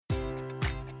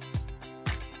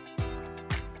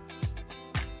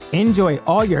Enjoy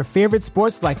all your favorite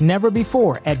sports like never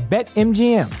before at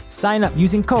BetMGM. Sign up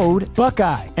using code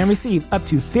Buckeye and receive up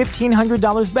to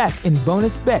 $1,500 back in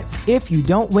bonus bets if you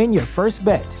don't win your first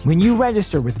bet. When you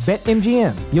register with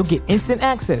BetMGM, you'll get instant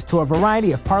access to a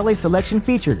variety of parlay selection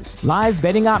features, live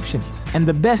betting options, and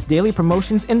the best daily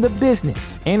promotions in the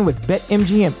business. And with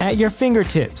BetMGM at your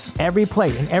fingertips, every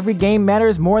play and every game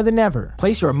matters more than ever.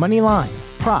 Place your money line,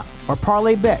 prop, or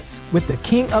parlay bets with the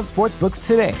king of sportsbooks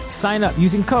today. Sign up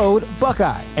using code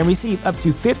Buckeye and receive up to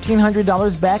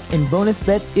 $1,500 back in bonus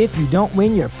bets if you don't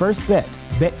win your first bet.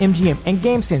 BetMGM and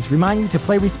GameSense remind you to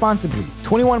play responsibly.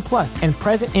 21 plus and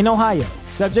present in Ohio,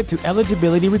 subject to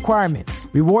eligibility requirements.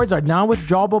 Rewards are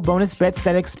non-withdrawable bonus bets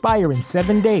that expire in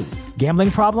 7 days. Gambling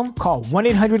problem? Call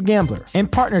 1-800-GAMBLER. In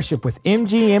partnership with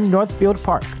MGM Northfield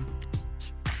Park.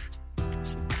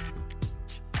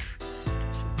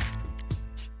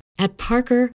 At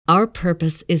Parker, our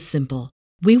purpose is simple.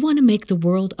 We want to make the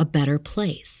world a better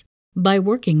place by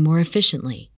working more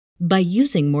efficiently, by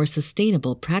using more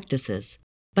sustainable practices,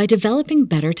 by developing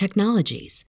better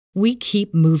technologies. We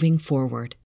keep moving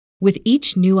forward. With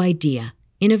each new idea,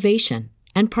 innovation,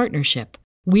 and partnership,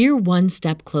 we're one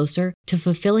step closer to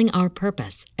fulfilling our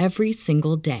purpose every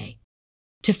single day.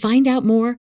 To find out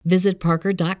more, visit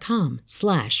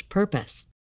parker.com/purpose.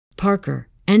 Parker,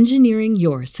 engineering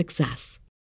your success.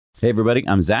 Hey everybody,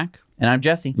 I'm Zach. And I'm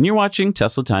Jesse. And you're watching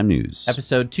Tesla Time News.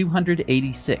 Episode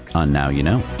 286. On Now You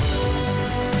Know.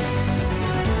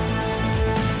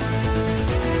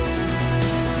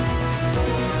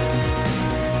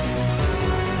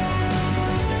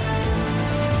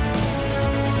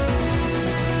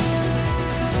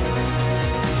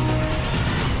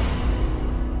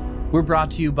 We're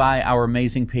brought to you by our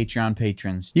amazing Patreon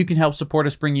patrons. You can help support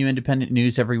us bring you independent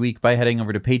news every week by heading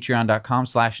over to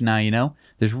patreon.com/nowyouknow.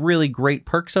 There's really great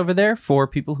perks over there for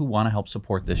people who want to help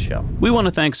support this show. We want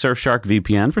to thank Surfshark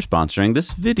VPN for sponsoring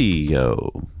this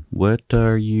video. What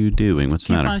are you doing? What's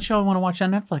the matter? Can't find a show I want to watch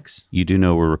on Netflix. You do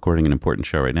know we're recording an important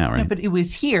show right now, right? Yeah, but it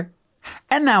was here,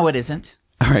 and now it isn't.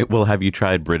 All right, well, have you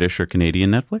tried British or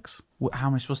Canadian Netflix? How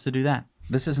am I supposed to do that?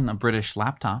 This isn't a British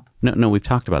laptop. No, we've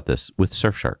talked about this with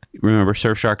Surfshark. Remember,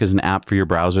 Surfshark is an app for your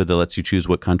browser that lets you choose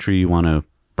what country you want to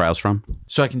browse from.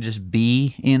 So I can just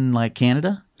be in, like,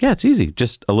 Canada? Yeah, it's easy.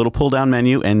 Just a little pull-down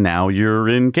menu, and now you're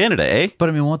in Canada, eh? But,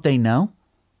 I mean, won't they know?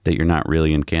 That you're not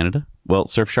really in Canada? Well,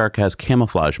 Surfshark has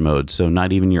camouflage mode, so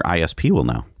not even your ISP will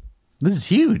know. This is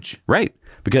huge. Right.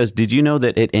 Because did you know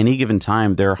that at any given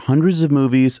time, there are hundreds of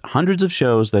movies, hundreds of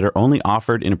shows that are only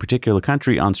offered in a particular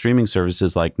country on streaming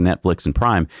services like Netflix and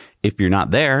Prime? If you're not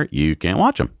there, you can't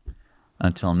watch them.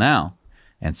 Until now.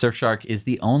 And Surfshark is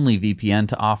the only VPN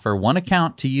to offer one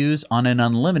account to use on an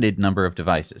unlimited number of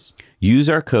devices. Use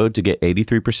our code to get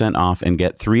 83% off and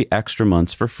get 3 extra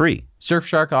months for free.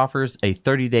 Surfshark offers a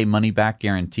 30-day money-back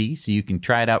guarantee, so you can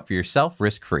try it out for yourself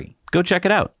risk-free. Go check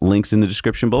it out. Links in the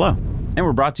description below. And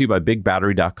we're brought to you by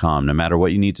BigBattery.com. No matter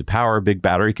what you need to power, Big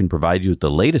Battery can provide you with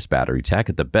the latest battery tech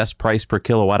at the best price per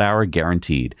kilowatt hour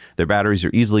guaranteed. Their batteries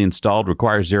are easily installed,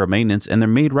 require zero maintenance, and they're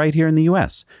made right here in the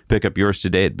U.S. Pick up yours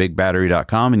today at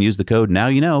BigBattery.com and use the code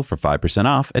NOWYOUKNOW for 5%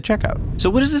 off at checkout. So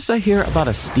what is this I hear about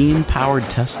a steam-powered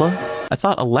Tesla? I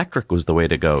thought electric was the way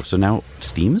to go. So now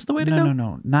steam is the way to go?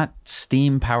 No. Not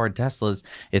steam-powered Teslas.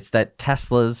 It's that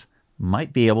Teslas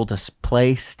might be able to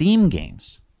play Steam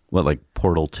games. What, like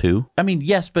Portal 2? I mean,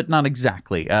 yes, but not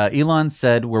exactly. Elon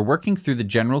said, we're working through the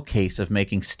general case of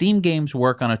making Steam games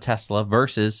work on a Tesla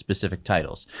versus specific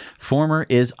titles. Former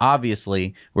is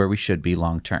obviously where we should be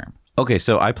long-term. Okay,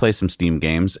 so I play some Steam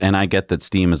games, and I get that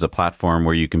Steam is a platform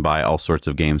where you can buy all sorts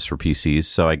of games for PCs,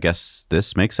 so I guess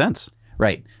this makes sense.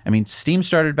 Right. I mean, Steam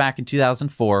started back in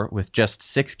 2004 with just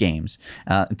 6 games.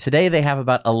 Today, they have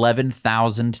about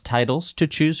 11,000 titles to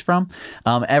choose from.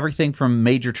 Everything from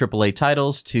major AAA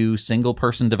titles to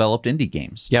single-person developed indie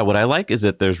games. Yeah, what I like is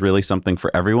that there's really something for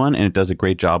everyone, and it does a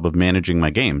great job of managing my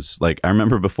games. Like, I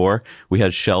remember before, we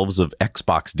had shelves of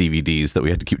Xbox DVDs that we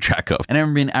had to keep track of. And I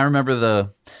remember the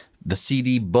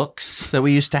CD books that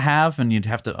we used to have, and you'd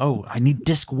have to, I need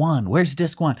disc 1. Where's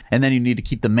disc 1? And then you need to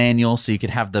keep the manual so you could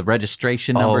have the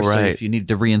registration number. Right. So if you need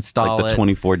to reinstall like the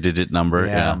 24-digit number.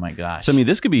 Yeah, oh my gosh. So, I mean,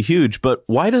 this could be huge, but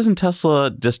why doesn't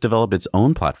Tesla just develop its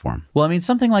own platform? Well, I mean,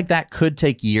 something like that could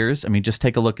take years. I mean, just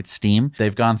take a look at Steam.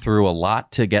 They've gone through a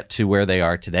lot to get to where they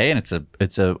are today, and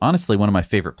it's honestly one of my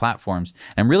favorite platforms.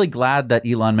 I'm really glad that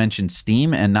Elon mentioned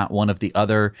Steam and not one of the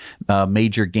other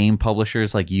major game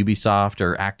publishers like Ubisoft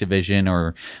or Activision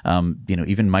or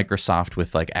even Microsoft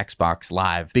with like Xbox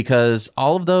Live, because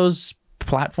all of those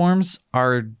platforms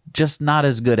are just not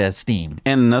as good as Steam.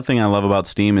 And another thing I love about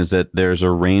Steam is that there's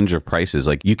a range of prices.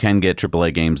 Like you can get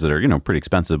AAA games that are, pretty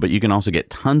expensive, but you can also get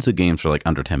tons of games for like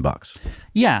under $10.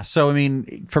 Yeah. So, I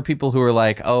mean, for people who are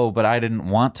like, oh, but I didn't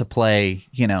want to play,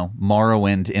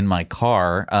 Morrowind in my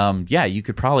car. Yeah, you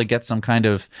could probably get some kind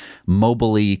of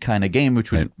mobile-y kind of game,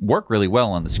 which would work really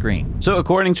well on the screen. So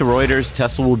according to Reuters,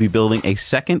 Tesla will be building a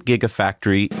second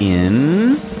Gigafactory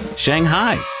in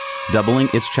Shanghai, doubling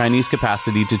its Chinese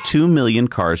capacity to 2 million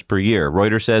cars per year.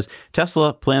 Reuters says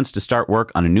Tesla plans to start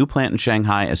work on a new plant in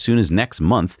Shanghai as soon as next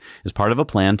month as part of a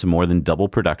plan to more than double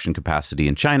production capacity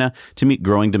in China to meet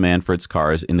growing demand for its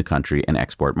cars in the country and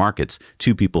export markets.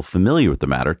 Two people familiar with the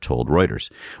matter told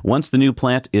Reuters. Once the new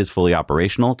plant is fully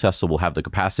operational, Tesla will have the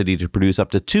capacity to produce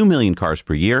up to 2 million cars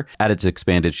per year at its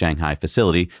expanded Shanghai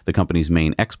facility, the company's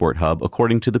main export hub,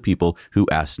 according to the people who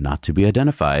asked not to be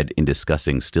identified in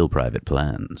discussing still private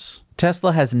plans.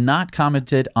 Tesla has not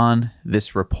commented on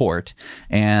this report,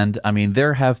 and I mean,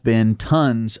 there have been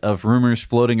tons of rumors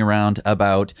floating around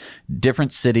about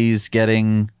different cities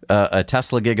getting a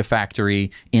Tesla Gigafactory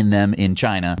in them in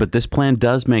China. But this plan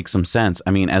does make some sense.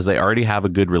 I mean, as they already have a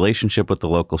good relationship with the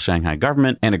local Shanghai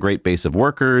government and a great base of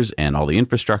workers and all the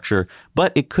infrastructure,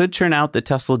 but it could turn out that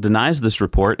Tesla denies this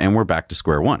report and we're back to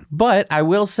square one. But I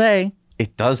will say,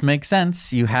 it does make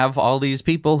sense. You have all these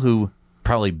people who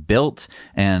probably built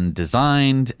and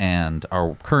designed and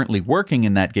are currently working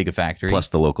in that Gigafactory. Plus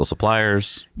the local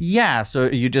suppliers. Yeah, so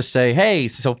you just say, hey,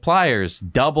 suppliers,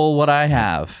 double what I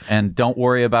have, and don't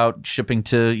worry about shipping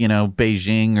to,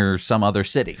 Beijing or some other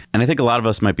city. And I think a lot of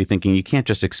us might be thinking you can't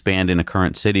just expand in a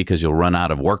current city because you'll run out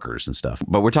of workers and stuff.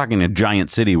 But we're talking a giant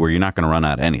city where you're not going to run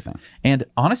out of anything. And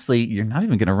honestly, you're not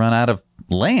even going to run out of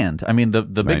land. I mean, the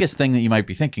biggest thing that you might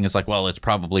be thinking is like, well, it's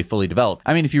probably fully developed.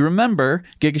 I mean, if you remember,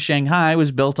 Giga Shanghai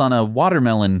was built on a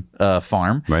watermelon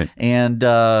farm. Right. And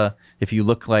if you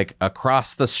look like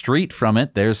across the street from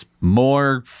it, there's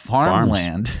more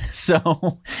farmland.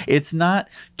 So it's not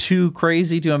too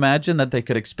crazy to imagine that they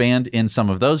could expand in some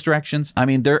of those directions. I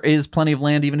mean, there is plenty of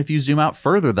land even if you zoom out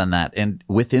further than that and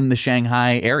within the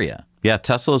Shanghai area. Yeah,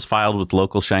 Tesla has filed with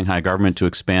local Shanghai government to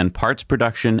expand parts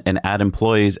production and add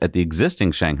employees at the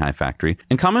existing Shanghai factory.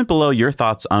 And comment below your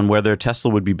thoughts on whether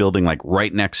Tesla would be building like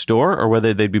right next door or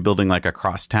whether they'd be building like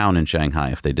across town in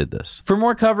Shanghai if they did this. For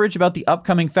more coverage about the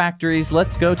upcoming factories,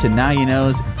 let's go to Now You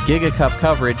Know's Giga Cup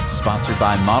coverage, sponsored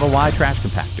by Model Y Trash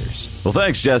Compactors. Well,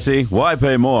 thanks, Jesse. Why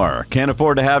pay more? Can't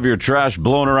afford to have your trash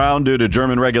blown around due to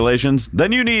German regulations?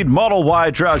 Then you need Model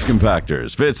Y Trash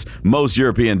Compactors. Fits most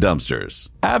European dumpsters.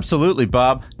 Absolutely,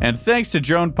 Bob. And thanks to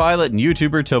drone pilot and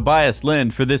YouTuber Tobias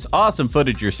Lind for this awesome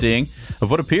footage you're seeing of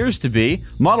what appears to be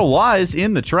Model Ys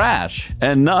in the trash.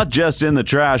 And not just in the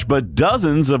trash, but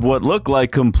dozens of what look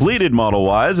like completed Model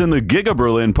Ys in the Giga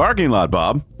Berlin parking lot,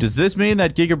 Bob. Does this mean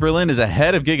that Giga Berlin is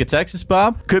ahead of Giga Texas,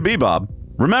 Bob? Could be, Bob.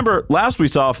 Remember, last we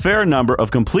saw a fair number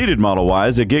of completed Model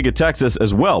Ys at Giga Texas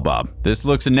as well, Bob. This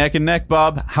looks a neck and neck,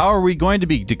 Bob. How are we going to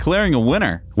be declaring a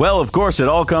winner? Well, of course, it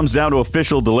all comes down to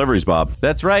official deliveries, Bob.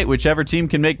 That's right. Whichever team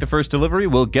can make the first delivery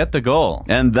will get the goal.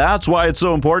 And that's why it's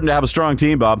so important to have a strong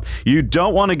team, Bob. You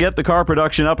don't want to get the car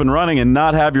production up and running and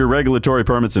not have your regulatory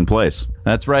permits in place.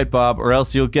 That's right, Bob, or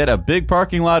else you'll get a big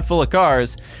parking lot full of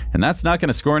cars, and that's not going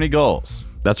to score any goals.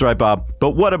 That's right, Bob.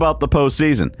 But what about the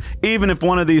postseason? Even if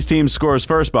one of these teams scores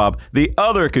first, Bob, the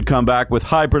other could come back with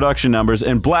high production numbers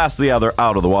and blast the other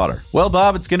out of the water. Well,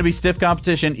 Bob, it's going to be stiff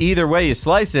competition either way you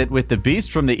slice it, with the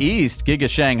beast from the east, Giga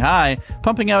Shanghai,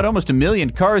 pumping out almost 1 million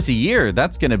cars a year.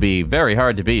 That's going to be very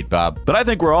hard to beat, Bob. But I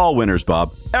think we're all winners,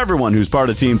 Bob. Everyone who's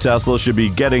part of Team Tesla should be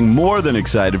getting more than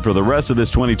excited for the rest of this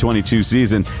 2022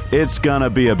 season. It's going to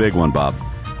be a big one, Bob.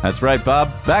 That's right,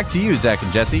 Bob. Back to you, Zach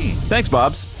and Jesse. Thanks,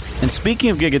 Bobs. And speaking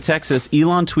of Giga Texas,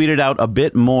 Elon tweeted out a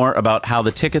bit more about how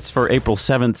the tickets for April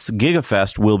 7th's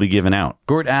GigaFest will be given out.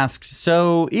 Gort asked,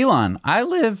 so Elon, I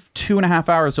live 2.5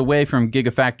 hours away from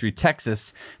Gigafactory,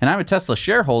 Texas, and I'm a Tesla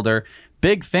shareholder.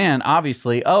 Big fan,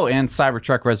 obviously. Oh, and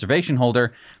Cybertruck reservation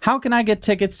holder. How can I get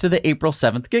tickets to the April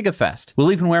 7th GigaFest?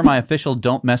 We'll even wear my official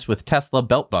Don't Mess with Tesla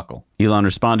belt buckle. Elon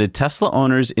responded, Tesla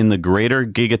owners in the greater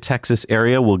Giga Texas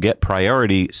area will get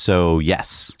priority, so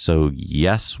yes. So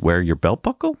yes, wear your belt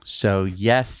buckle? So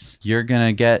yes, you're going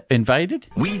to get invited?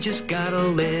 We just got a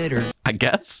letter. I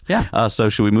guess. Yeah. So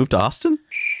should we move to Austin?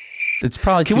 It's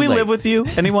probably Can too we late. live with you?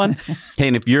 Anyone? Hey,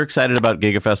 and if you're excited about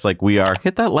GigaFest like we are,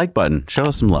 hit that like button. Show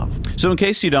us some love. So in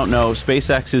case you don't know,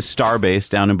 SpaceX's Starbase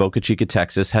down in Boca Chica,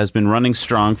 Texas, has been running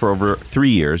strong for over 3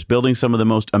 years, building some of the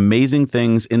most amazing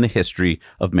things in the history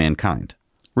of mankind.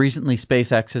 Recently,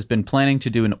 SpaceX has been planning to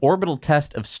do an orbital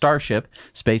test of Starship,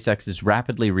 SpaceX's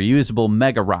rapidly reusable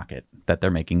mega rocket that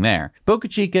they're making there. Boca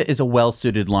Chica is a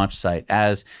well-suited launch site,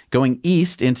 as going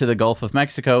east into the Gulf of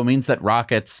Mexico means that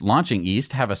rockets launching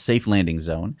east have a safe landing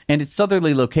zone, and its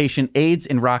southerly location aids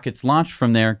in rockets launched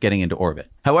from there getting into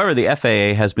orbit. However, the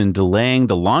FAA has been delaying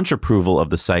the launch approval of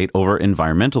the site over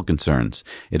environmental concerns.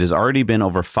 It has already been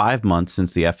over 5 months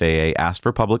since the FAA asked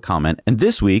for public comment, and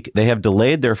this week they have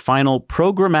delayed their final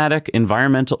programmatic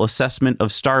environmental assessment of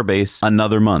Starbase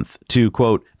another month to,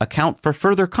 quote, account for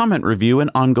further comment review and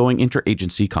ongoing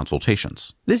interagency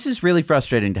consultations. This is really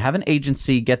frustrating to have an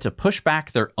agency get to push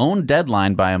back their own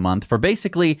deadline by a month for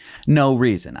basically no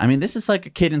reason. I mean, this is like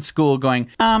a kid in school going,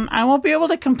 I won't be able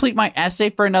to complete my essay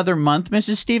for another month,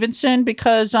 Mrs. Stevenson,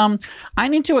 because I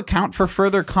need to account for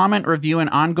further comment review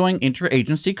and ongoing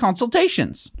interagency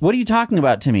consultations. What are you talking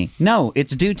about to me? No,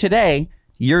 it's due today.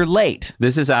 You're late.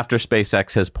 This is after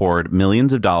SpaceX has poured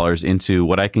millions of dollars into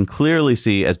what I can clearly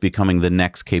see as becoming the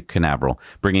next Cape Canaveral,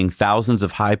 bringing thousands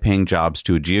of high-paying jobs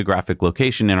to a geographic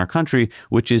location in our country,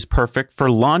 which is perfect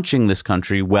for launching this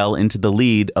country well into the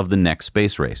lead of the next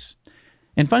space race.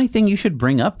 And funny thing, you should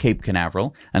bring up Cape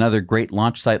Canaveral, another great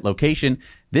launch site location.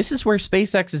 This is where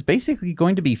SpaceX is basically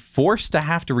going to be forced to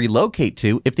have to relocate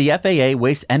to if the FAA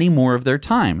wastes any more of their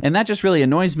time. And that just really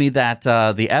annoys me that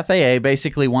the FAA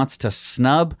basically wants to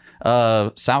snub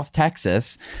South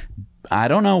Texas. I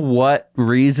don't know what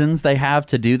reasons they have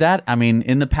to do that. I mean,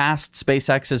 in the past,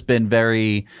 SpaceX has been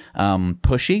very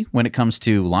pushy when it comes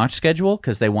to launch schedule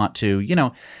because they want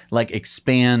to,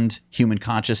 expand human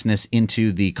consciousness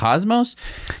into the cosmos.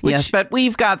 Yes, but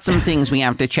we've got some things we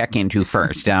have to check into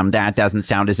first. That doesn't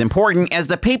sound as important as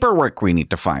the paperwork we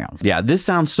need to file. Yeah, this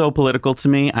sounds so political to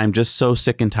me. I'm just so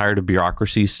sick and tired of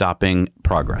bureaucracy stopping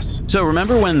progress. So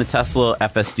remember when the Tesla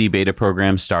FSD beta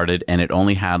program started and it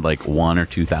only had like 1,000 or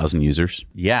 2,000 users?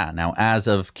 Yeah. Now, as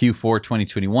of Q4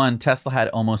 2021, Tesla had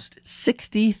almost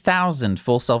 60,000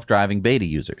 full self-driving beta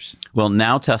users. Well,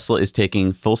 now Tesla is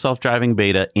taking full self-driving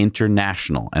beta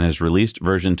international and has released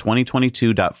version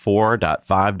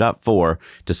 2022.4.5.4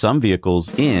 to some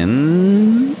vehicles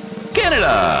in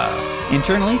Canada.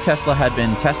 Internally, Tesla had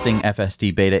been testing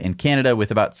FSD beta in Canada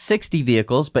with about 60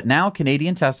 vehicles, but now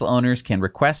Canadian Tesla owners can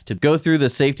request to go through the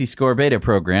safety score beta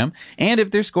program, and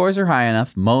if their scores are high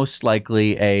enough, most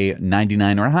likely a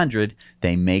 99 or 100,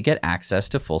 they may get access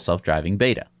to full self-driving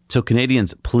beta. So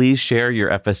Canadians, please share your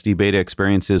FSD beta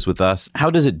experiences with us. How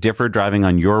does it differ driving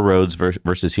on your roads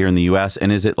versus here in the US? And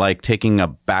is it like taking a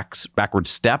backward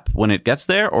step when it gets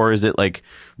there, or is it like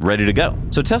ready to go?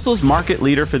 So Tesla's market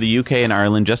leader for the UK and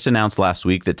Ireland just announced last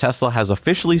week that Tesla has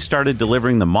officially started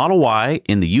delivering the Model Y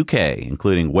in the UK,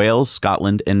 including Wales,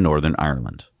 Scotland, and Northern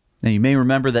Ireland. Now, you may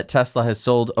remember that Tesla has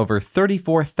sold over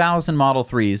 34,000 Model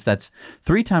 3s. That's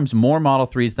 3 times more Model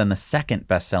 3s than the second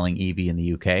best-selling EV in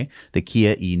the UK, the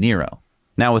Kia e-Niro.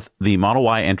 Now, with the Model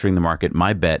Y entering the market,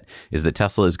 my bet is that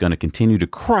Tesla is going to continue to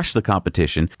crush the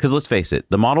competition because, let's face it,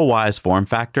 the Model Y's form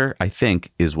factor, I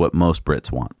think, is what most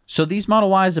Brits want. So these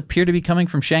Model Ys appear to be coming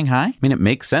from Shanghai? I mean, it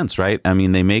makes sense, right? I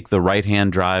mean, they make the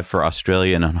right-hand drive for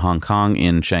Australia and Hong Kong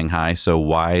in Shanghai, so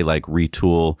why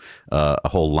retool a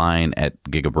whole line at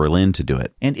Giga Berlin to do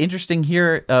it? And interesting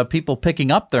here, people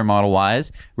picking up their Model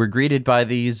Ys were greeted by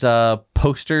these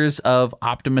posters of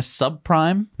Optimus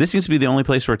Subprime. This seems to be the only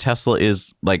place where Tesla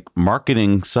is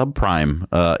marketing Subprime.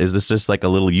 Is this just like a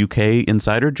little UK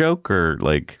insider joke, or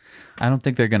like? I don't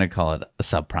think they're going to call it a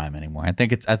Subprime anymore. I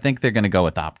think they're going to go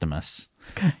with Optimus.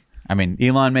 Okay. I mean,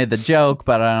 Elon made the joke,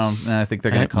 but I think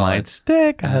they're going to call it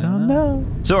stick. I don't know.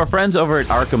 So our friends over at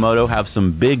Arcimoto have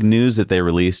some big news that they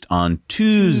released on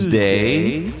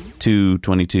Tuesday,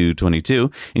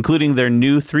 2/22/22, including their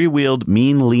new 3-wheeled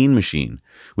Mean Lean machine.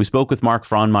 We spoke with Mark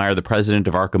Fraunmeyer, the president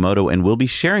of Arcimoto, and we'll be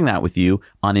sharing that with you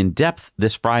on In Depth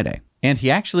this Friday. And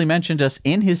he actually mentioned us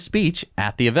in his speech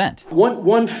at the event.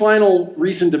 One final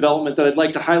recent development that I'd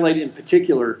like to highlight in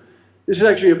particular. This is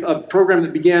actually a program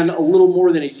that began a little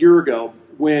more than a year ago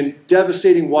when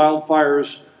devastating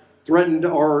wildfires threatened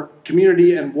our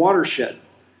community and watershed.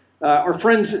 Our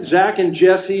friends Zach and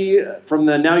Jesse from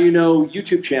the Now You Know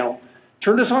YouTube channel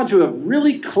turned us on to a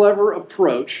really clever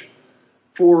approach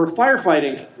for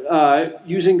firefighting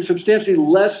using substantially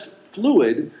less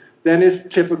fluid than is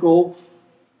typical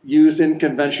used in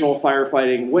conventional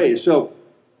firefighting ways. So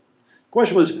the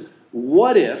question was,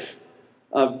 what if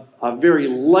a very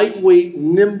lightweight,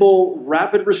 nimble,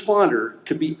 rapid responder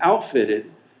could be outfitted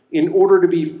in order to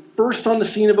be first on the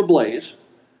scene of a blaze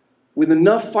with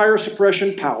enough fire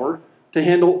suppression power to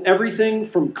handle everything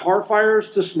from car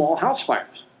fires to small house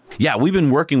fires? Yeah, we've been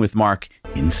working with Mark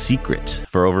in secret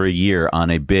for over a year on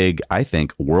a big, I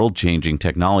think, world-changing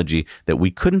technology that we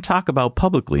couldn't talk about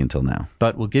publicly until now.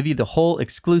 But we'll give you the whole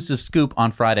exclusive scoop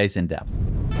on Friday's In Depth.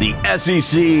 The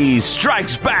SEC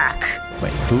strikes back!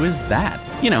 Wait, who is that?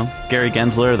 You know, Gary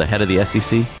Gensler, the head of the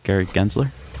SEC. Gary Gensler?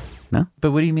 No?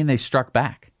 But what do you mean they struck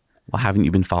back? Well, haven't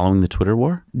you been following the Twitter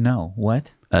war? No,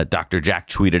 what? Dr. Jack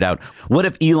tweeted out, "What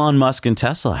if Elon Musk and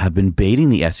Tesla have been baiting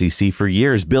the SEC for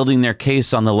years, building their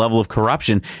case on the level of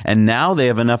corruption, and now they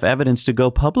have enough evidence to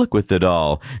go public with it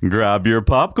all? Grab your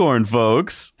popcorn,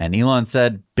 folks." And Elon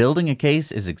said, building a case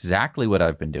is exactly what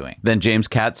I've been doing. Then James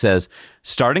Katz says,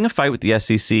 "Starting a fight with the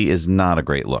SEC is not a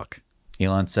great look."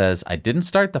 Elon says, I didn't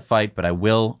start the fight, but I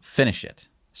will finish it.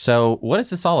 So what is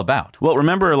this all about? Well,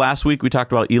 remember last week we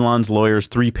talked about Elon's lawyer's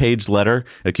 3-page letter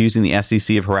accusing the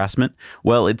SEC of harassment?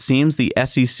 Well, it seems the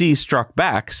SEC struck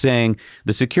back, saying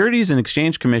the Securities and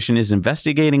Exchange Commission is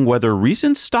investigating whether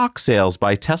recent stock sales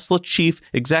by Tesla chief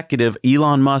executive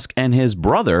Elon Musk and his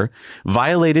brother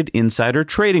violated insider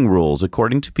trading rules,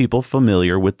 according to people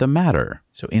familiar with the matter.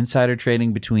 So insider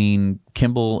trading between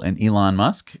Kimball and Elon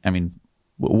Musk? I mean,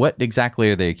 what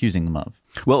exactly are they accusing them of?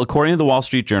 Well, according to the Wall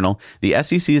Street Journal, the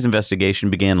SEC's investigation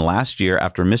began last year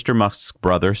after Mr. Musk's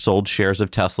brother sold shares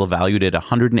of Tesla valued at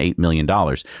 $108 million,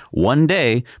 one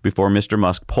day before Mr.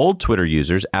 Musk polled Twitter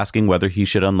users asking whether he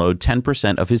should unload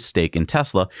 10% of his stake in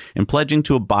Tesla and pledging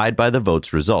to abide by the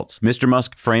vote's results. Mr.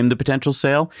 Musk framed the potential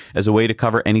sale as a way to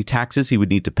cover any taxes he would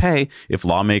need to pay if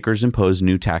lawmakers impose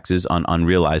new taxes on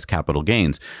unrealized capital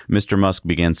gains. Mr. Musk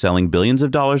began selling billions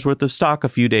of dollars worth of stock a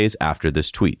few days after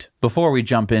this tweet. Before we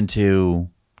jump into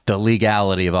the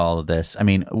legality of all of this, I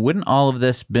mean, wouldn't all of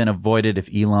this been avoided if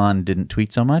Elon didn't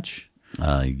tweet so much?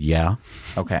 Yeah.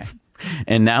 Okay.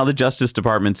 And now the Justice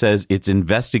Department says it's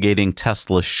investigating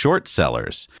Tesla short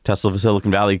sellers. Tesla of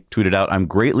Silicon Valley tweeted out, "I'm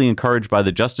greatly encouraged by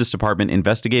the Justice Department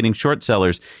investigating short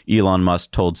sellers," Elon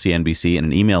Musk told CNBC in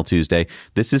an email Tuesday.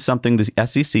 "This is something the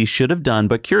SEC should have done,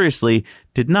 but curiously,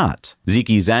 did not."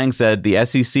 Ziki Zhang said the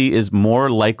SEC is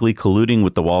more likely colluding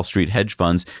with the Wall Street hedge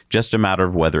funds, just a matter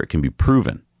of whether it can be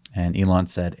proven. And Elon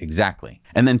said, exactly.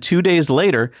 And then 2 days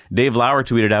later, Dave Lauer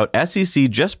tweeted out, SEC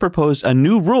just proposed a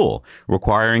new rule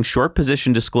requiring short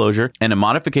position disclosure and a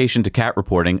modification to CAT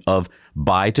reporting of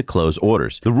buy to close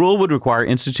orders. The rule would require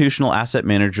institutional asset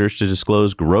managers to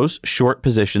disclose gross short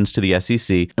positions to the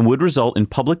SEC and would result in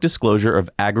public disclosure of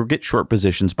aggregate short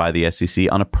positions by the SEC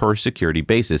on a per security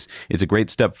basis. It's a great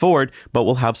step forward, but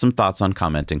we'll have some thoughts on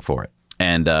commenting for it.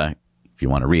 And if you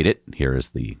want to read it, here is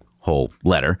the whole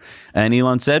letter. And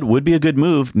Elon said, would be a good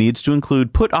move, needs to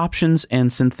include put options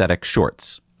and synthetic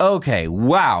shorts. Okay,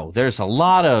 wow. There's a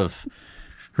lot of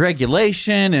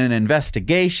regulation and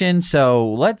investigation. So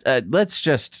let's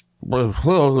just...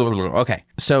 Okay.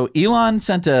 So Elon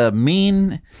sent a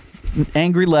mean,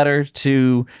 angry letter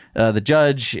to the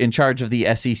judge in charge of the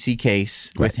SEC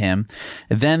case with him.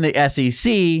 Then the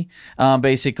SEC,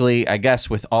 basically, I guess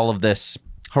with all of this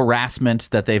harassment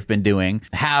that they've been doing,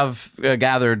 have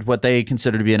gathered what they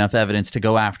consider to be enough evidence to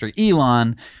go after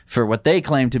Elon for what they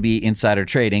claim to be insider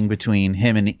trading between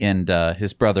him and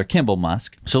his brother Kimball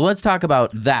Musk. So let's talk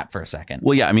about that for a second.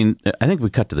 Well, yeah, I mean, I think we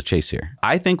cut to the chase here.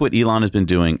 I think what Elon has been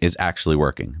doing is actually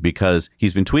working because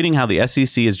he's been tweeting how the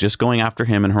SEC is just going after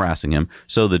him and harassing him.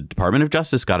 So the Department of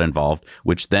Justice got involved,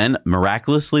 which then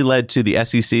miraculously led to the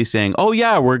SEC saying, oh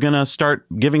yeah, we're going to start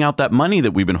giving out that money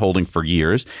that we've been holding for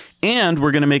years. And we're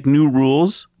going to make new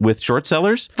rules with short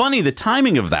sellers. Funny, the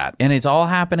timing of that. And it's all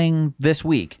happening this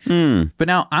week. But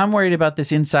now I'm worried about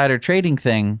this insider trading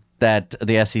thing that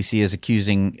the SEC is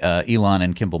accusing Elon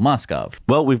and Kimball Musk of.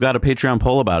 Well, we've got a Patreon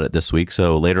poll about it this week.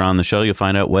 So later on in the show, you'll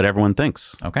find out what everyone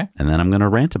thinks. Okay. And then I'm going to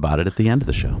rant about it at the end of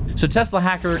the show. So Tesla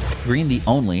hacker Green the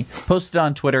Only posted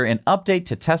on Twitter an update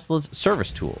to Tesla's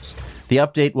service tools. The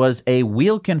update was a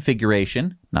wheel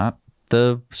configuration, not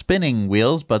the spinning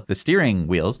wheels, but the steering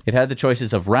wheels. It had the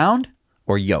choices of round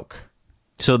or yoke.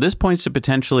 So this points to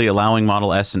potentially allowing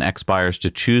Model S and X buyers to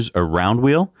choose a round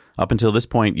wheel. Up until this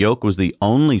point, yoke was the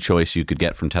only choice you could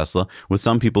get from Tesla, with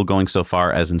some people going so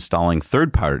far as installing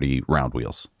third-party round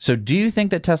wheels. So do you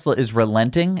think that Tesla is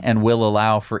relenting and will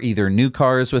allow for either new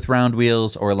cars with round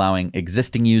wheels or allowing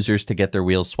existing users to get their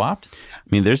wheels swapped? I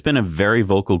mean, there's been a very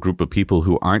vocal group of people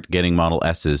who aren't getting Model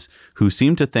S's who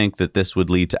seem to think that this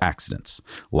would lead to accidents.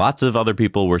 Lots of other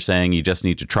people were saying you just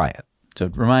need to try it. So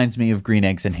it reminds me of green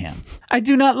eggs and ham. I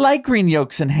do not like green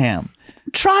yolks and ham.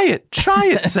 Try it,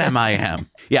 Sam I am.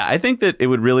 Yeah, I think that it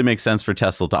would really make sense for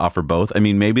Tesla to offer both. I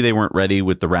mean, maybe they weren't ready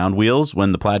with the round wheels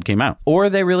when the Plaid came out. Or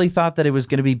they really thought that it was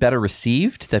going to be better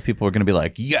received, that people were going to be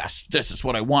like, yes, this is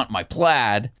what I want, my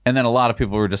Plaid. And then a lot of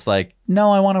people were just like,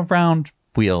 no, I want a round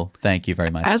wheel. Thank you very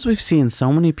much. As we've seen,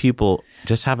 so many people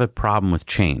just have a problem with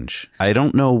change. I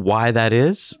don't know why that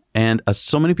is. And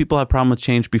so many people have a problem with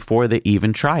change before they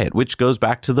even try it, which goes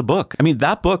back to the book. I mean,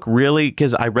 that book really,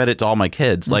 because I read it to all my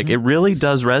kids, like it really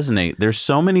does resonate. There's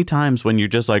so many times when you're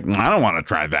just like, I don't want to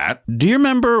try that. Do you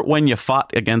remember when you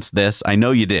fought against this? I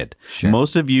know you did. Sure.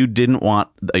 Most of you didn't want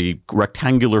a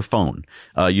rectangular phone.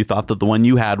 You thought that the one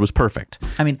you had was perfect.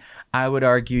 I mean, I would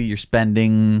argue you're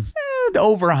spending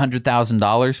over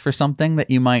 $100,000 for something that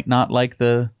you might not like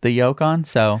the yoke on.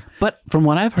 So, but from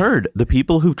what I've heard, the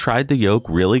people who've tried the yoke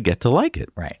really get to like it.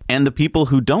 Right. And the people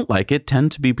who don't like it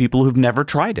tend to be people who've never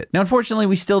tried it. Now, unfortunately,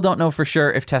 we still don't know for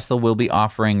sure if Tesla will be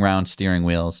offering round steering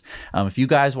wheels. If you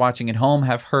guys watching at home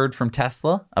have heard from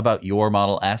Tesla about your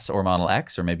Model S or Model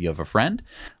X, or maybe you have a friend,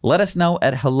 let us know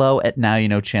at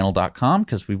hello@nowyouknowchannel.com,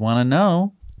 because we want to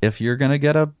know if you're going to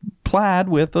get a Plaid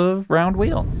with a round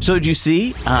wheel. So did you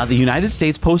see the United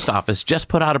States Post Office just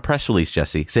put out a press release,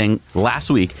 Jesse, saying last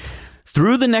week,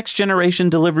 through the Next Generation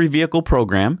Delivery Vehicle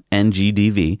Program,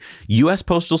 NGDV, U.S.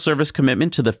 Postal Service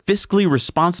commitment to the fiscally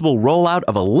responsible rollout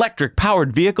of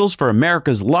electric-powered vehicles for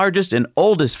America's largest and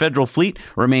oldest federal fleet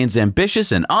remains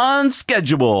ambitious and on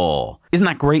schedule. Isn't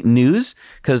that great news?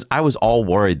 Because I was all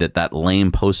worried that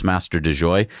lame Postmaster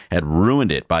DeJoy had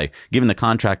ruined it by giving the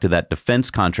contract to that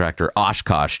defense contractor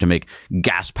Oshkosh to make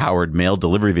gas-powered mail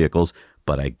delivery vehicles.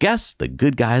 But I guess the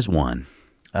good guys won.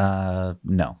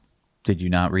 No. Did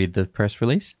you not read the press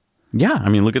release? Yeah, I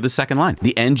mean, look at the second line.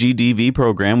 The NGDV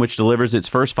program, which delivers its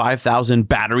first 5,000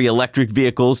 battery electric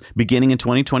vehicles beginning in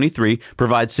 2023,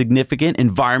 provides significant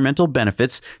environmental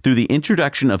benefits through the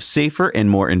introduction of safer and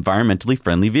more environmentally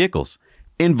friendly vehicles.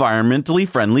 Environmentally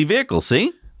friendly vehicles,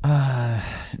 see?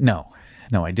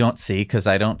 No, I don't see, because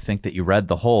I don't think that you read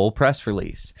the whole press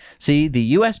release. See,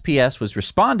 the USPS was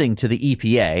responding to the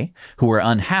EPA, who were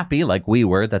unhappy, like we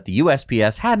were, that the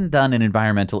USPS hadn't done an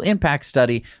environmental impact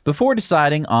study before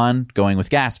deciding on going with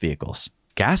gas vehicles.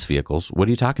 Gas vehicles? What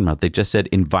are you talking about? They just said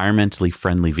environmentally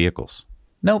friendly vehicles.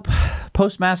 Nope.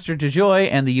 Postmaster DeJoy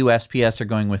and the USPS are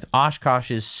going with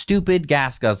Oshkosh's stupid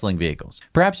gas-guzzling vehicles.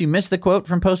 Perhaps you missed the quote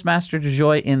from Postmaster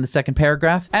DeJoy in the second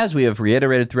paragraph. As we have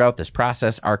reiterated throughout this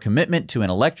process, our commitment to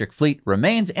an electric fleet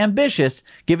remains ambitious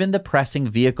given the pressing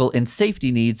vehicle and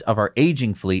safety needs of our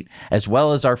aging fleet, as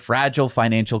well as our fragile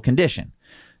financial condition.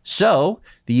 So,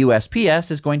 the USPS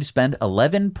is going to spend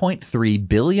 $11.3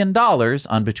 billion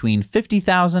on between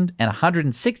 50,000 and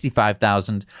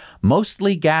 165,000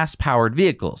 mostly gas-powered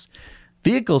vehicles.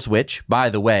 Vehicles which, by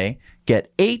the way,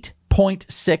 get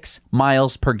 8.6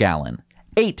 miles per gallon.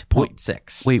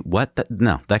 8.6. Wait, what?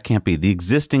 No, that can't be. The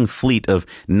existing fleet of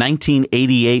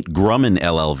 1988 Grumman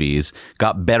LLVs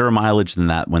got better mileage than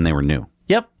that when they were new.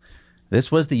 Yep.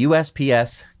 This was the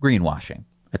USPS greenwashing,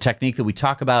 a technique that we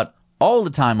talk about all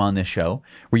the time on this show,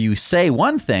 where you say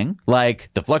one thing, like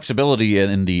the flexibility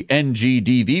in the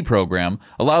NGDV program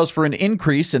allows for an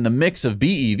increase in the mix of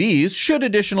BEVs should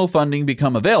additional funding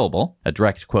become available, a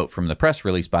direct quote from the press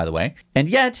release, by the way, and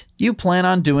yet you plan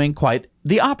on doing quite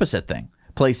the opposite thing,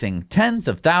 placing tens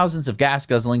of thousands of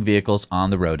gas-guzzling vehicles on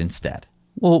the road instead.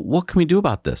 Well, what can we do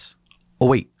about this? Oh,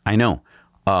 wait, I know.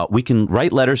 We can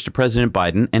write letters to President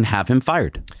Biden and have him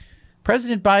fired.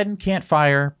 President Biden can't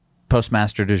fire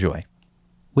Postmaster DeJoy.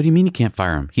 What do you mean he can't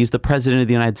fire him? He's the president of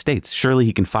the United States. Surely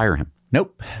he can fire him.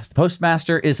 Nope. The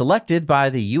postmaster is elected by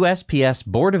the USPS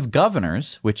Board of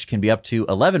Governors, which can be up to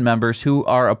 11 members who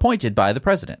are appointed by the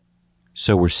president.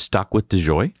 So we're stuck with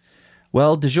DeJoy?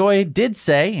 Well, DeJoy did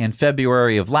say in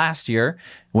February of last year,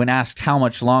 when asked how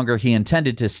much longer he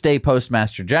intended to stay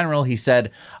Postmaster General, he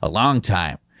said, "A long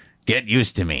time. Get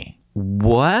used to me."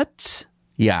 What?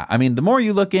 Yeah, I mean, the more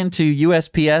you look into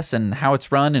USPS and how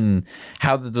it's run and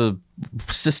how the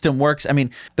system works, I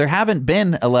mean, there haven't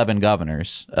been 11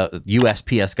 governors,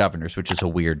 USPS governors, which is a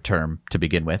weird term to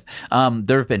begin with.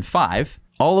 There have been 5.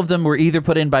 All of them were either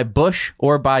put in by Bush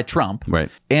or by Trump.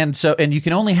 Right. And you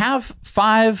can only have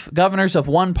 5 governors of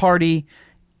one party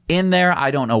in there. I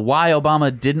don't know why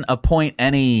Obama didn't appoint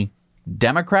any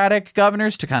Democratic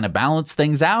governors to kind of balance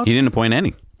things out. He didn't appoint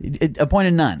any. It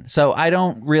appointed none. So I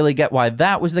don't really get why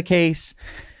that was the case.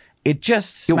 It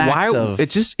just smacks of...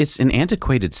 It's an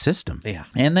antiquated system. Yeah.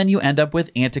 And then you end up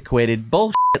with antiquated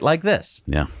bullshit like this.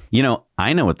 Yeah. You know,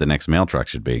 I know what the next mail truck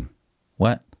should be.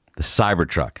 What? the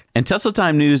Cybertruck. And Tesla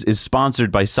Time News is sponsored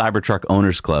by Cybertruck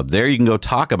Owners Club. There you can go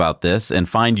talk about this and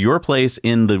find your place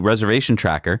in the reservation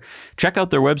tracker. Check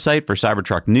out their website for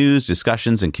Cybertruck news,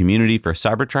 discussions, and community for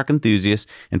Cybertruck enthusiasts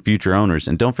and future owners.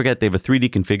 And don't forget, they have a 3D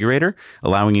configurator,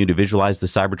 allowing you to visualize the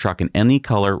Cybertruck in any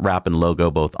color, wrap, and logo,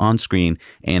 both on screen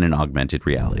and in augmented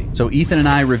reality. So Ethan and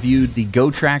I reviewed the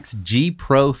GoTrax G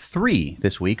Pro 3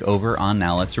 this week over on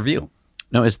Now Let's Review.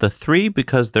 No, is the 3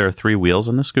 because there are 3 wheels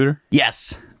on the scooter?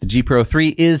 Yes. The G Pro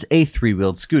 3 is a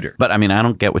 3-wheeled scooter. But I mean, I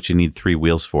don't get what you need 3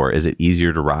 wheels for. Is it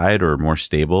easier to ride or more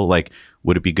stable? Like,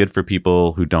 would it be good for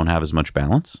people who don't have as much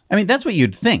balance? I mean, that's what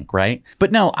you'd think, right?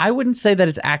 But no, I wouldn't say that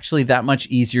it's actually that much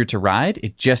easier to ride.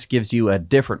 It just gives you a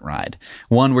different ride.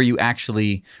 One where you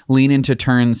actually lean into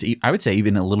turns, I would say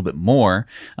even a little bit more.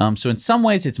 So in some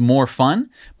ways, it's more fun,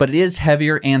 but it is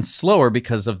heavier and slower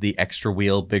because of the extra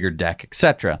wheel, bigger deck,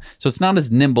 etc. So it's not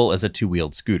as nimble as a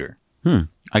 2-wheeled scooter.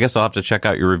 I guess I'll have to check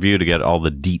out your review to get all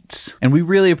the deets. And we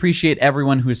really appreciate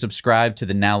everyone who is subscribed to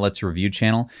the Now Let's Review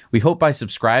channel. We hope by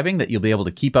subscribing that you'll be able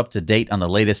to keep up to date on the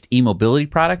latest e-mobility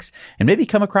products and maybe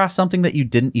come across something that you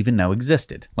didn't even know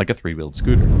existed, like a 3-wheeled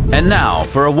scooter. And now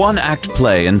for a one-act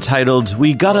play entitled,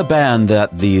 We Gotta Ban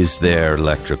That These There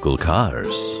Electrical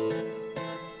Cars.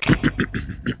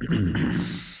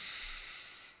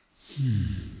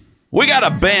 We gotta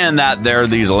ban that there,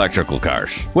 these electrical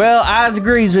cars. Well, I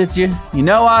agrees with you. You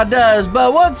know I does,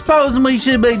 but what supposing we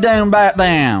should be doing back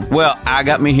down? Well, I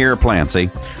got me here a plan, see?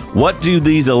 What do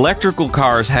these electrical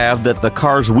cars have that the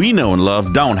cars we know and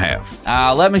love don't have?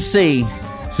 Let me see.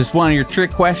 Is this one of your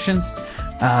trick questions?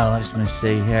 Let me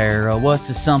see here.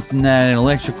 What's something that an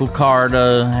electrical car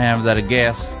does have that a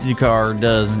gas car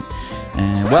doesn't?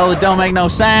 Well, it don't make no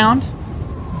sound.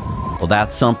 Well,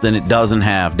 that's something it doesn't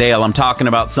have. Dale, I'm talking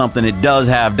about something it does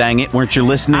have, dang it. Weren't you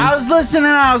listening? I was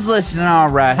listening, all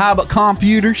right. How about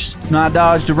computers? My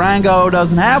Dodge Durango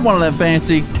doesn't have one of them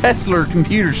fancy Tesla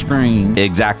computer screens.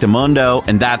 Exactamundo,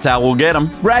 and that's how we'll get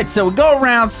them. Right, so we go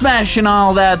around smashing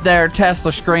all that there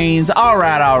Tesla screens. All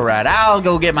right. I'll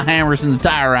go get my hammers and the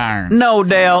tire irons. No,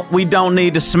 Dale, we don't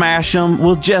need to smash them.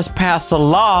 We'll just pass a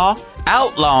law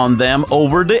outlawing them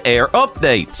over-the-air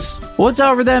updates. What's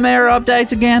over-them-air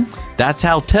updates again? That's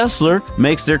how Tesla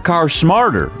makes their cars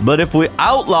smarter. But if we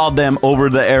outlaw them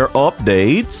over-the-air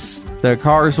updates, their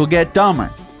cars will get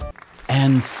dumber.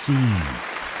 And seen.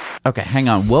 Okay, hang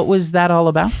on. What was that all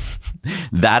about?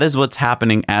 That is what's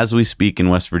happening as we speak in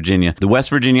West Virginia. The West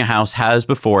Virginia House has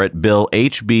before it Bill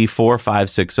HB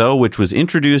 4560, which was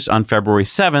introduced on February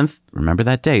 7th, remember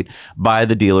that date, by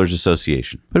the Dealers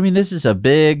Association. But I mean, this is a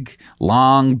big,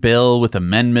 long bill with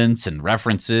amendments and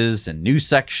references and new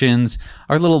sections.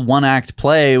 Our little one-act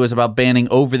play was about banning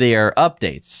over-the-air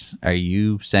updates. Are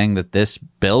you saying that this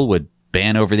bill would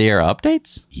ban over-the-air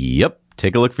updates? Yep.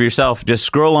 Take a look for yourself. Just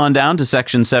scroll on down to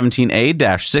section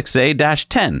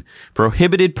 17A-6A-10,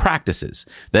 prohibited practices.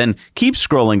 Then keep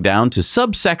scrolling down to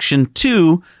subsection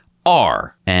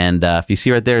 2R. And if you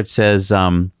see right there, it says,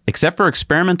 except for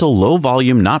experimental low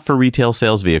volume, not for retail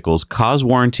sales vehicles, cause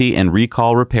warranty and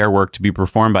recall repair work to be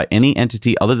performed by any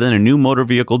entity other than a new motor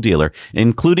vehicle dealer,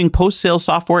 including post-sale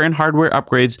software and hardware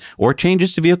upgrades or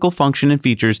changes to vehicle function and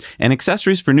features and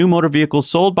accessories for new motor vehicles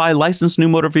sold by a licensed new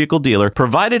motor vehicle dealer,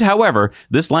 provided, however,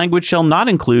 this language shall not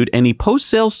include any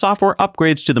post-sale software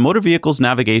upgrades to the motor vehicle's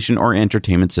navigation or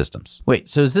entertainment systems. Wait,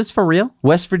 so is this for real?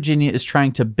 West Virginia is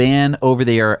trying to ban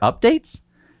over-the-air updates?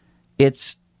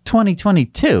 It's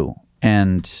 2022,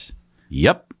 and...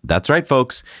 Yep, that's right,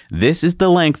 folks. This is the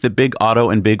length that Big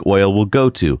Auto and Big Oil will go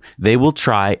to. They will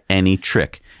try any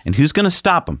trick. And who's going to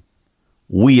stop them?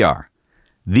 We are.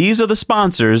 These are the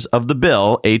sponsors of the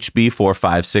bill, HB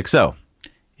 4560.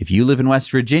 If you live in West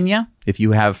Virginia, if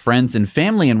you have friends and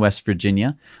family in West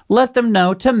Virginia, let them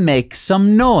know to make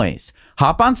some noise.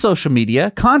 Hop on social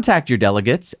media, contact your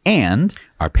delegates, and...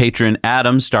 Our patron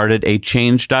Adam started a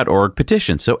change.org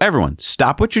petition. So everyone,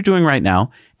 stop what you're doing right now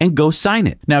and go sign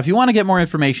it. Now, if you want to get more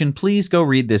information, please go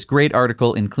read this great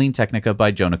article in Clean Technica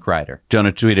by Jonah Kreider.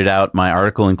 Jonah tweeted out my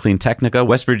article in Clean Technica.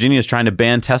 West Virginia is trying to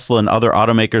ban Tesla and other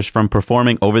automakers from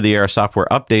performing over-the-air software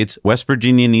updates. West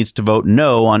Virginia needs to vote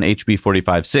no on HB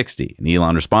 4560. And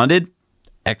Elon responded...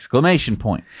 Exclamation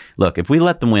point. Look, if we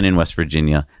let them win in West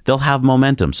Virginia, they'll have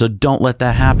momentum, so don't let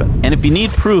that happen. And if you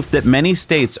need proof that many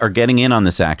states are getting in on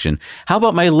this action, how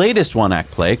about my latest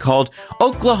one-act play called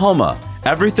Oklahoma,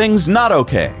 Everything's Not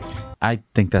Okay? I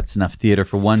think that's enough theater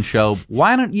for one show.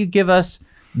 Why don't you give us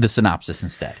the synopsis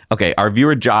instead. Okay, our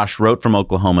viewer Josh wrote from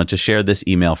Oklahoma to share this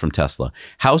email from Tesla.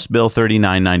 House Bill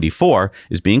 3994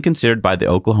 is being considered by the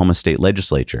Oklahoma State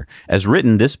Legislature. As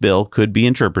written, this bill could be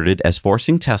interpreted as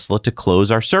forcing Tesla to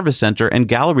close our service center and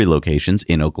gallery locations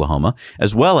in Oklahoma,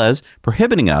 as well as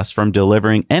prohibiting us from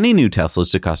delivering any new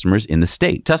Teslas to customers in the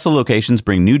state. Tesla locations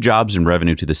bring new jobs and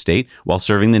revenue to the state while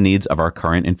serving the needs of our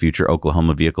current and future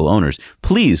Oklahoma vehicle owners.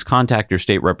 Please contact your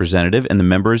state representative and the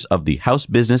members of the House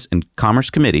Business and Commerce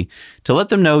Committee to let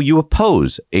them know you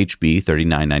oppose HB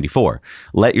 3994.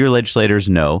 Let your legislators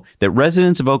know that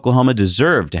residents of Oklahoma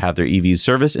deserve to have their EVs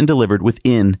serviced and delivered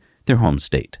within their home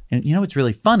state. And you know what's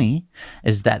really funny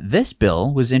is that this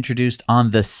bill was introduced on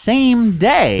the same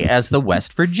day as the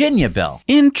West Virginia bill.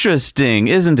 Interesting,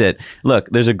 isn't it? Look,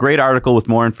 there's a great article with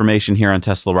more information here on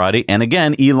Teslarati. And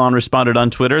again, Elon responded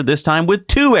on Twitter, this time with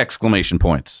 2 exclamation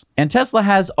points. And Tesla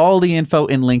has all the info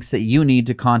and links that you need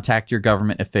to contact your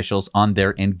government officials on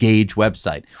their Engage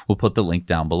website. We'll put the link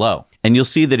down below. And you'll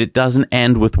see that it doesn't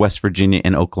end with West Virginia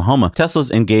and Oklahoma. Tesla's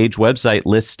Engage website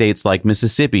lists states like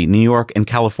Mississippi, New York, and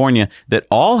California that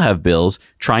all have bills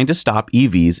trying to stop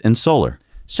EVs and solar.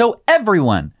 So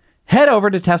everyone, head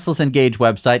over to Tesla's Engage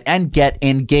website and get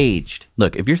engaged.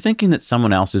 Look, if you're thinking that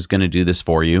someone else is going to do this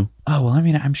for you, oh, well, I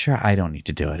mean, I'm sure I don't need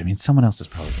to do it. I mean, someone else is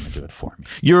probably going to do it for me.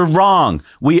 You're wrong.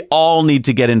 We all need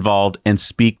to get involved and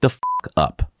speak the f***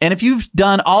 up. And if you've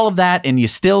done all of that and you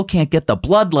still can't get the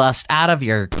bloodlust out of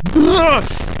your...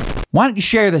 Why don't you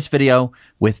share this video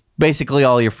with basically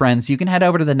all your friends? You can head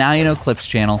over to the Now You Know Clips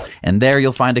channel, and there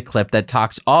you'll find a clip that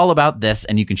talks all about this,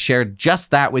 and you can share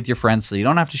just that with your friends, so you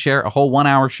don't have to share a whole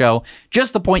 1-hour show,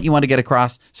 just the point you want to get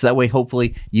across, so that way,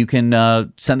 hopefully, you can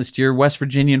send this to your West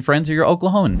Virginian friends or your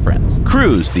Oklahoman friends.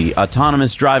 Cruise, the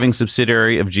autonomous driving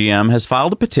subsidiary of GM, has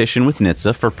filed a petition with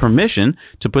NHTSA for permission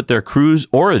to put their Cruise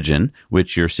Origin,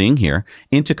 which you're seeing here,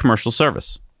 into commercial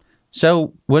service.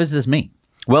 So, what does this mean?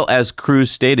 Well, as Cruise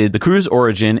stated, the Cruise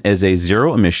Origin is a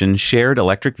zero-emission shared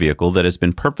electric vehicle that has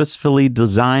been purposefully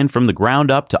designed from the ground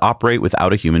up to operate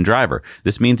without a human driver.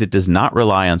 This means it does not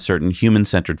rely on certain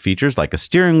human-centered features like a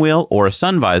steering wheel or a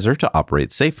sun visor to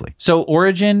operate safely. So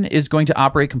Origin is going to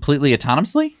operate completely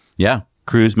autonomously? Yeah.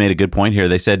 Cruise made a good point here.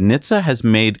 They said NHTSA has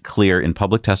made clear in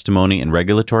public testimony and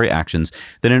regulatory actions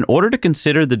that in order to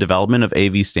consider the development of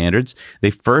AV standards, they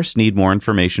first need more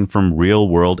information from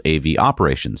real-world AV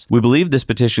operations. We believe this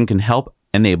petition can help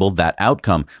enable that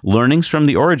outcome. Learnings from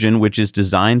the Origin, which is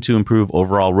designed to improve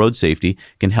overall road safety,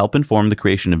 can help inform the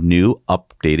creation of new,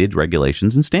 updated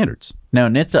regulations and standards. Now,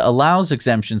 NHTSA allows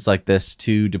exemptions like this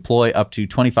to deploy up to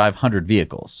 2,500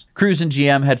 vehicles. Cruise and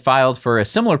GM had filed for a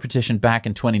similar petition back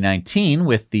in 2019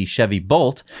 with the Chevy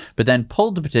Bolt, but then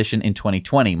pulled the petition in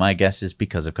 2020. My guess is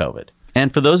because of COVID.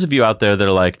 And for those of you out there that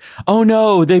are like, oh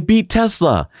no, they beat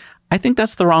Tesla, I think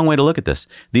that's the wrong way to look at this.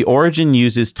 The Origin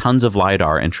uses tons of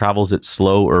LiDAR and travels at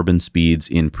slow urban speeds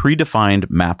in predefined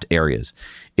mapped areas.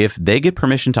 If they get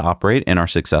permission to operate and are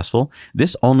successful,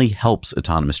 this only helps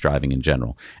autonomous driving in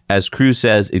general. As Cruise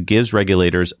says, it gives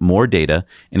regulators more data,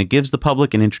 and it gives the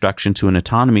public an introduction to an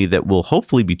autonomy that will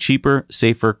hopefully be cheaper,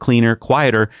 safer, cleaner,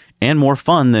 quieter, and more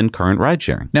fun than current ride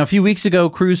sharing. Now, a few weeks ago,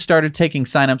 Cruise started taking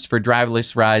signups for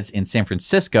driverless rides in San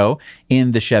Francisco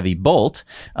in the Chevy Bolt.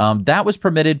 That was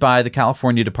permitted by the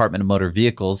California Department of Motor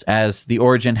Vehicles, as the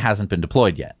Origin hasn't been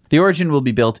deployed yet. The Origin will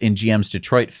be built in GM's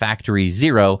Detroit Factory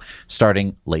 0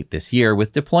 starting late this year,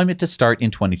 with deployment to start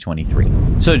in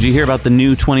 2023. So did you hear about the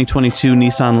new 2022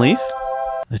 Nissan Leaf?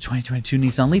 The 2022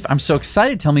 Nissan Leaf. I'm so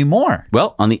excited. Tell me more.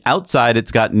 Well, on the outside,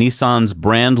 it's got Nissan's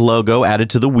brand logo added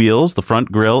to the wheels, the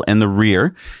front grille, and the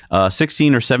rear.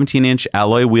 16 or 17-inch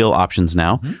alloy wheel options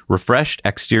now. Mm-hmm. Refreshed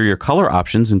exterior color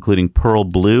options, including pearl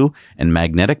blue and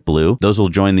magnetic blue. Those will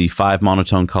join the 5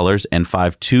 monotone colors and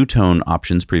 5 two-tone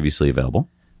options previously available.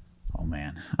 Oh,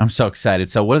 man. I'm so excited.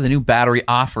 So what are the new battery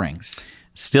offerings?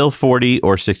 Still 40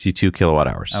 or 62 kilowatt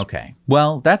hours. Okay.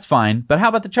 Well, that's fine. But how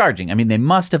about the charging? I mean, they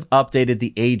must have updated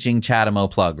the aging CHAdeMO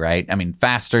plug, right? I mean,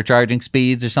 faster charging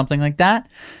speeds or something like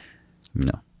that?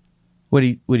 No. What are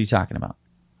you talking about?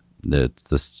 It's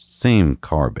the same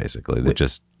car, basically.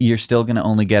 You're still going to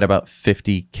only get about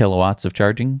 50 kilowatts of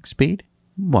charging speed?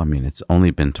 Well, I mean, it's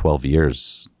only been 12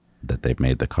 years that they've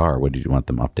made the car. What did you want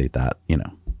them to update that? You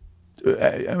know.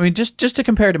 I mean, just to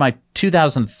compare to my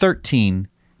 2013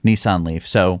 Nissan Leaf.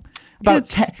 So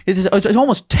it's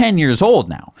almost 10 years old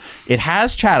now. It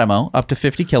has CHAdeMO up to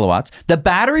 50 kilowatts. The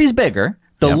battery's bigger.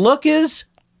 The look is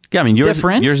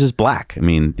different. Yours is black. I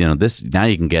mean, this now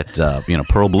you can get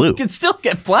pearl blue. You can still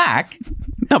get black.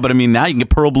 No, but I mean now you can get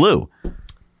pearl blue.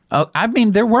 Oh, I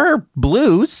mean there were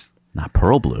blues. Not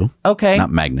pearl blue. Okay.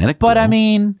 Not magnetic blue. But I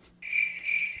mean,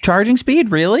 charging speed,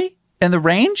 really? And the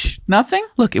range? Nothing?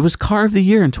 Look, it was car of the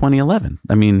year in 2011.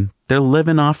 I mean, they're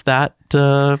living off that.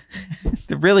 They're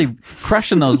really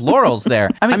crushing those laurels there.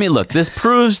 I mean, look, this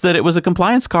proves that it was a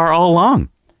compliance car all along.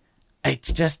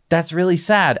 It's just, that's really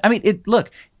sad. I mean,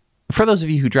 look, for those of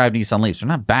you who drive Nissan Leafs, we're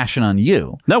not bashing on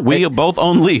you. No, we both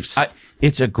own Leafs.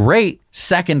 It's a great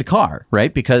second car,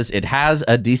 right? Because it has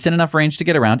a decent enough range to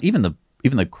get around. Even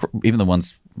the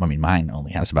ones, I mean, mine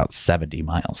only has about 70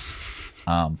 miles.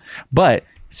 But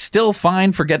still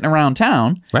fine for getting around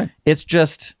town. Right. It's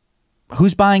just,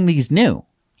 who's buying these new?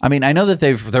 I mean, I know that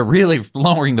they're really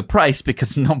lowering the price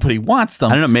because nobody wants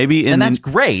them. I don't know. Maybe that's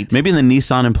great. Maybe in the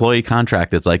Nissan employee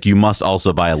contract, it's like you must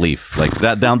also buy a Leaf, like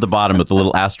that down at the bottom with the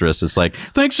little asterisk. It's like,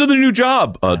 thanks for the new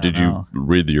job. Did you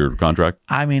read your contract?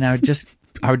 I mean, I would just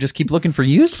keep looking for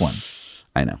used ones.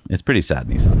 I know. It's pretty sad,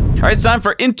 Nissan. All right, it's time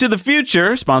for Into the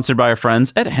Future, sponsored by our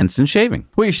friends at Henson Shaving.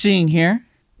 What you're seeing here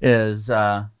is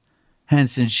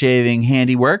Henson Shaving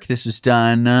handiwork. This was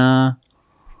done about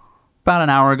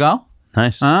an hour ago.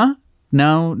 Nice.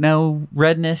 No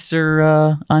redness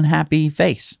or unhappy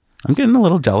face. I'm getting a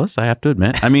little jealous, I have to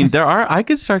admit. I mean, I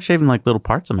could start shaving like little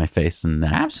parts of my face and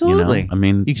that. Absolutely. You know? I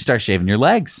mean, you can start shaving your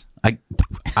legs.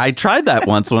 I tried that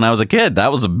once when I was a kid.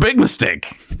 That was a big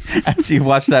mistake. After you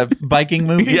watched that biking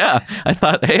movie? Yeah. I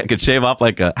thought, hey, I could shave off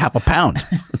like a half a pound.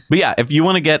 But yeah, if you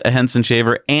want to get a Henson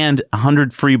shaver and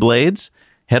 100 free blades,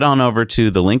 head on over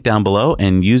to the link down below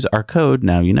and use our code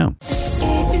Now You Know.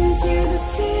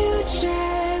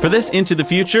 For this Into the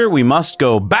Future, we must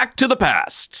go back to the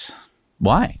past.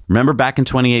 Why? Remember back in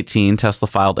 2018, Tesla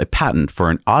filed a patent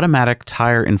for an automatic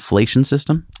tire inflation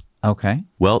system? Okay.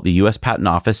 Well, the U.S. Patent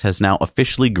Office has now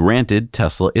officially granted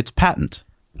Tesla its patent.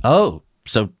 Oh,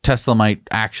 so Tesla might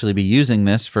actually be using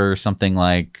this for something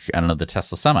like, I don't know, the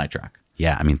Tesla semi-truck.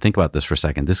 Yeah, I mean, think about this for a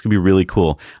second. This could be really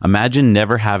cool. Imagine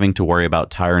never having to worry about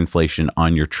tire inflation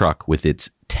on your truck with its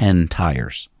 10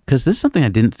 tires. Because this is something I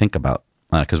didn't think about.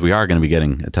 Because we are going to be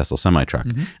getting a Tesla semi-truck.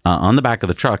 Mm-hmm. On the back of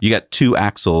the truck, you got 2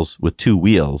 axles with 2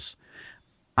 wheels.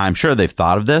 I'm sure they've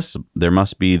thought of this. There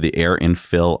must be the air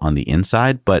infill on the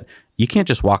inside, but you can't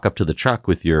just walk up to the truck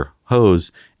with your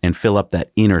hose and fill up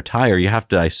that inner tire. You have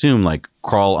to, I assume, like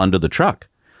crawl under the truck.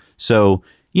 So,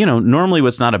 you know, normally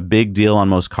what's not a big deal on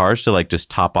most cars to like just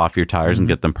top off your tires and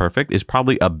get them perfect is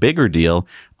probably a bigger deal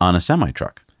on a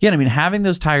semi-truck. Yeah, I mean, having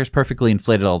those tires perfectly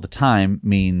inflated all the time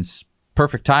means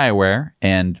perfect tire wear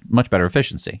and much better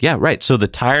efficiency. Yeah, right. So the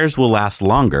tires will last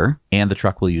longer. And the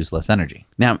truck will use less energy.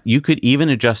 Now, you could even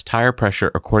adjust tire pressure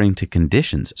according to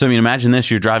conditions. So, I mean, imagine this.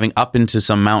 You're driving up into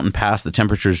some mountain pass. The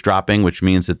temperature's dropping, which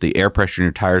means that the air pressure in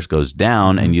your tires goes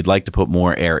down, and you'd like to put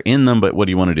more air in them. But what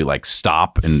do you want to do? Like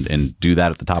stop and do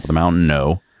that at the top of the mountain?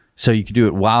 No. So you could do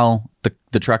it while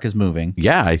the truck is moving.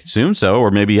 Yeah, I assume so.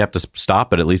 Or maybe you have to stop,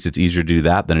 but at least it's easier to do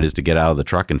that than it is to get out of the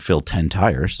truck and fill 10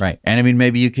 tires. Right. And I mean,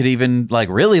 maybe you could even like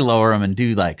really lower them and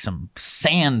do like some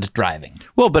sand driving.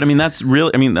 Well, but I mean, that's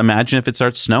really, I mean, imagine if it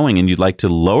starts snowing and you'd like to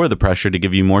lower the pressure to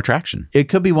give you more traction. It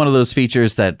could be one of those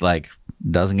features that like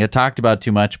doesn't get talked about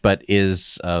too much, but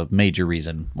is a major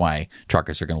reason why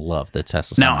truckers are going to love the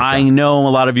Tesla. Now, I know a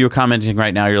lot of you are commenting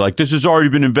right now. You're like, this has already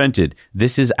been invented.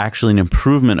 This is actually an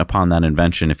improvement upon that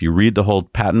invention. If you read the whole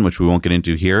patent, which we won't get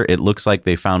into here, it looks like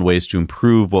they found ways to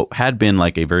improve what had been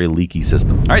like a very leaky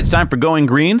system. All right, it's time for Going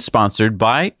Green, sponsored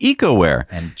by EcoWare.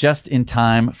 And just in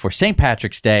time for St.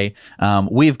 Patrick's Day,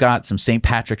 we've got some St.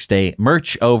 Patrick's Day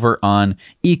merch over on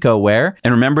EcoWare.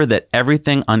 And remember that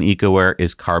everything on EcoWare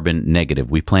is carbon negative.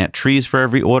 We plant trees for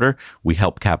every order. We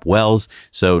help cap wells.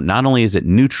 So not only is it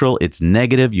neutral, it's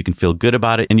negative. You can feel good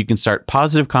about it, and you can start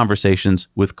positive conversations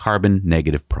with carbon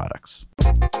negative products.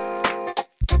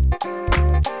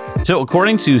 So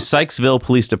according to Sykesville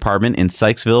Police Department in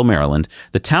Sykesville, Maryland,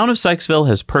 the town of Sykesville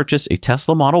has purchased a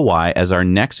Tesla Model Y as our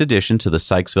next addition to the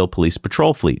Sykesville Police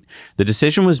Patrol fleet. The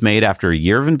decision was made after a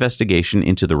year of investigation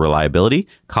into the reliability,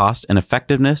 cost, and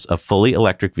effectiveness of fully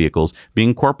electric vehicles being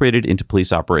incorporated into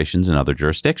police operations in other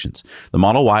jurisdictions. The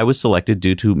Model Y was selected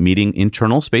due to meeting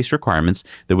internal space requirements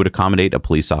that would accommodate a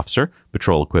police officer,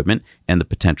 patrol equipment, and the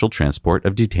potential transport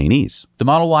of detainees. The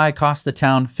Model Y cost the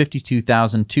town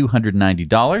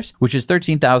 $52,290, which is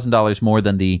 $13,000 more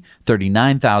than the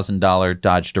 $39,000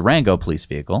 Dodge Durango police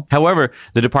vehicle. However,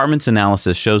 the department's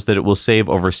analysis shows that it will save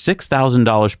over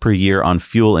 $6,000 per year on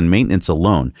fuel and maintenance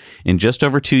alone. In just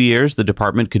over 2 years, the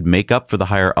department could make up for the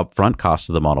higher upfront cost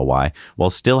of the Model Y while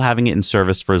still having it in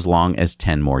service for as long as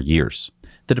 10 more years.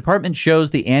 The department shows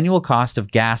the annual cost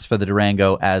of gas for the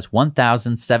Durango as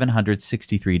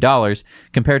 $1,763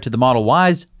 compared to the Model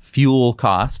Y's fuel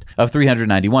cost of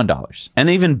 $391. And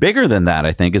even bigger than that,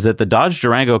 I think, is that the Dodge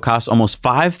Durango costs almost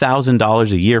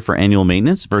 $5,000 a year for annual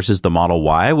maintenance versus the Model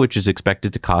Y, which is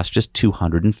expected to cost just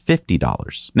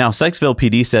 $250. Now, Sykesville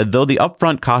PD said, though the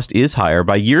upfront cost is higher,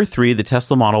 by year 3, the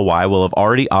Tesla Model Y will have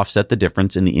already offset the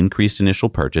difference in the increased initial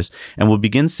purchase and will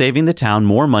begin saving the town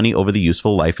more money over the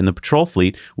useful life in the patrol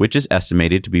fleet, which is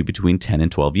estimated to be between 10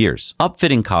 and 12 years.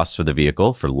 Upfitting costs for the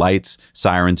vehicle, for lights,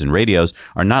 sirens, and radios,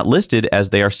 are not listed as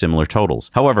they are similar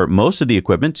totals. However, most of the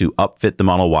equipment to upfit the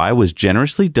Model Y was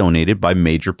generously donated by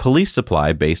Major Police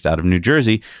Supply based out of New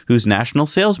Jersey, whose national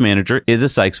sales manager is a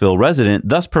Sykesville resident,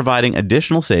 thus providing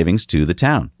additional savings to the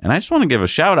town. And I just want to give a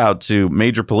shout out to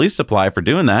Major Police Supply for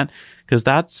doing that, because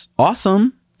that's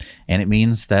awesome. And it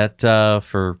means that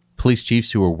for police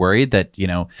chiefs who are worried that,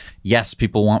 yes,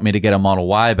 people want me to get a Model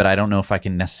Y, but I don't know if I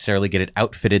can necessarily get it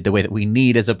outfitted the way that we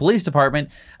need as a police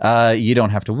department, you don't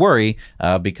have to worry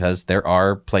because there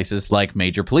are places like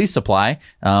Major Police Supply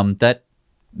that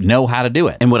know how to do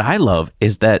it. And what I love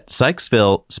is that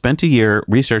Sykesville spent a year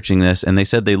researching this, and they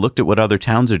said they looked at what other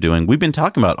towns are doing. We've been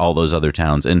talking about all those other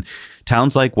towns, and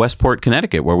towns like Westport,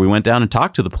 Connecticut, where we went down and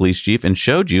talked to the police chief and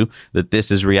showed you that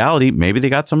this is reality. Maybe they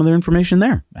got some of their information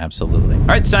there. Absolutely. All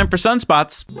right, it's time for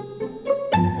Sunspots.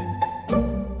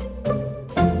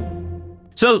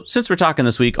 So, since we're talking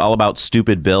this week all about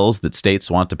stupid bills that states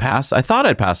want to pass, I thought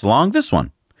I'd pass along this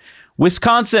one.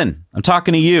 Wisconsin, I'm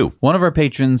talking to you. One of our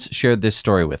patrons shared this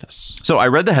story with us. So I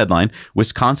read the headline,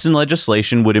 Wisconsin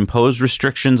legislation would impose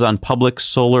restrictions on public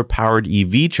solar-powered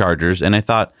EV chargers, and I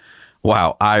thought,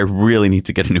 wow, I really need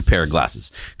to get a new pair of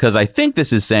glasses. Because I think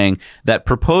this is saying that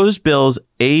proposed bills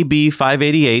AB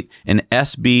 588 and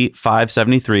SB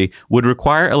 573 would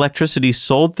require electricity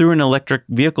sold through an electric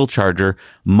vehicle charger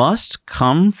must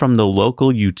come from the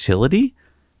local utility,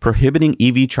 prohibiting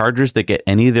EV chargers that get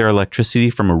any of their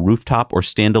electricity from a rooftop or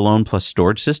standalone plus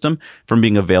storage system from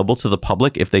being available to the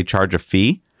public if they charge a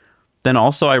fee. Then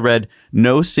also I read,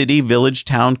 no city, village,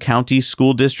 town, county,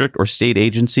 school district, or state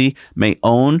agency may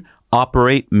own,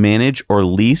 operate, manage, or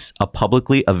lease a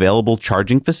publicly available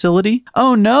charging facility.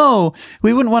 Oh no,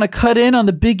 we wouldn't want to cut in on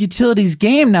the big utilities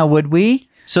game now, would we?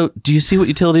 So do you see what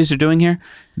utilities are doing here?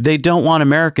 They don't want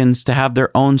Americans to have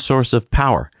their own source of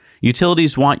power.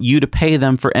 Utilities want you to pay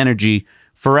them for energy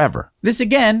forever. This,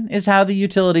 again, is how the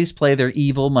utilities play their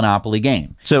evil monopoly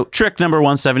game. So, trick number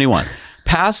 171.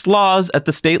 Pass laws at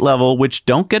the state level which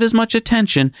don't get as much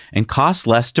attention and cost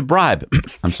less to bribe.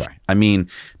 I'm sorry. I mean,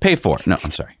 pay for. No,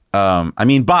 I'm sorry. I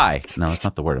mean, buy. No, that's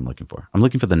not the word I'm looking for. I'm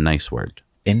looking for the nice word.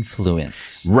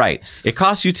 Influence. Right. It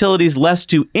costs utilities less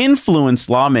to influence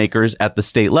lawmakers at the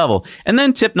state level. And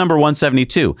then tip number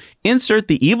 172, insert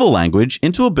the evil language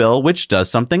into a bill which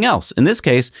does something else. In this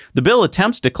case, the bill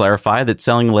attempts to clarify that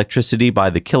selling electricity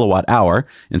by the kilowatt hour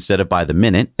instead of by the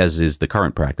minute, as is the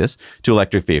current practice, to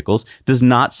electric vehicles does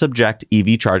not subject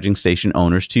EV charging station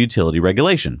owners to utility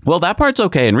regulation. Well, that part's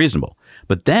okay and reasonable.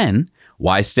 But then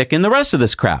why stick in the rest of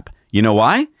this crap? You know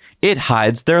why? It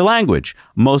hides their language.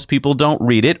 Most people don't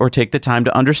read it or take the time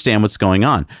to understand what's going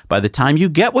on. By the time you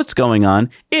get what's going on,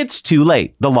 it's too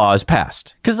late. The law is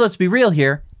passed. Because let's be real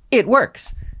here, it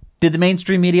works. Did the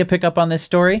mainstream media pick up on this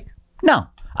story? No.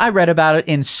 I read about it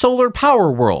in Solar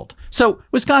Power World. So,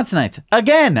 Wisconsinites,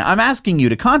 again, I'm asking you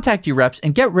to contact your reps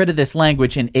and get rid of this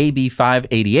language in AB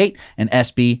 588 and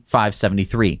SB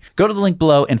 573. Go to the link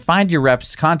below and find your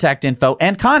reps' contact info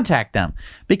and contact them.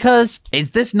 Because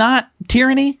is this not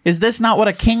tyranny? Is this not what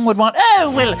a king would want?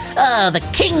 Oh, well, the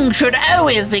king should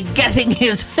always be getting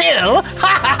his fill.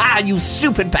 Ha ha ha, you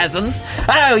stupid peasants.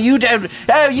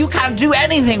 You can't do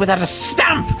anything without a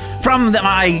stamp from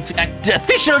my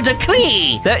official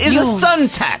decree. There is a sun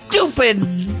tax. Stupid.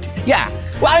 Yeah.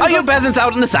 Well, are you peasants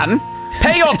out in the sun?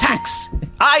 Pay your tax.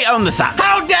 I own the sun.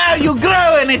 How dare you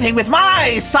grow anything with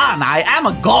my son? I am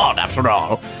a god, after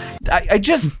all. I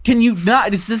just, can you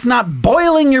not, is this not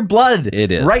boiling your blood?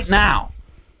 It is. Right now.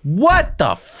 What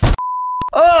the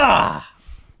Ugh.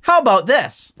 How about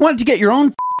this? Wanted to get your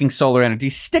own solar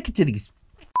energy, stick it to these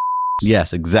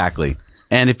Yes, exactly.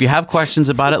 And if you have questions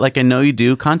about it, like I know you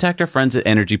do, contact our friends at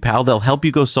Energy Pal. They'll help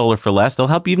you go solar for less. They'll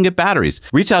help you even get batteries.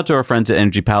 Reach out to our friends at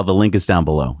Energy Pal. The link is down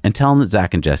below. And tell them that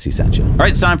Zach and Jesse sent you. All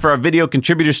right, it's time for our video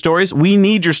contributor stories. We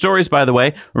need your stories, by the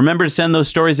way. Remember to send those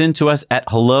stories in to us at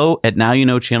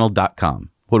hello@nowyouknowchannel.com.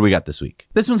 What do we got this week?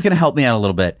 This one's going to help me out a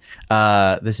little bit.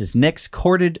 This is Nick's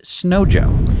Corded Snow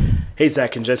Joe. Hey,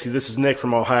 Zach and Jesse. This is Nick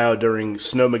from Ohio during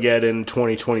Snowmageddon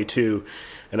 2022.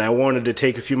 And I wanted to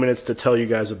take a few minutes to tell you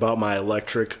guys about my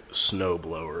electric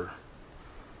snowblower.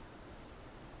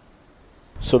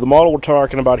 So the model we're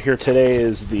talking about here today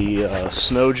is the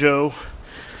Snow Joe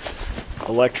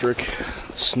electric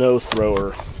snow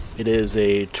thrower. It is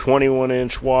a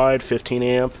 21-inch wide, 15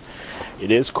 amp.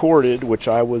 It is corded, which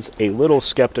I was a little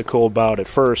skeptical about at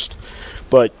first,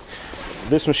 but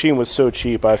this machine was so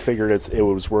cheap, I figured it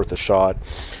was worth a shot.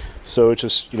 So it's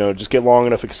just, just get long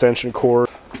enough extension cord.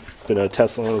 Been a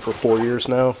Tesla owner for 4 years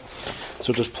now.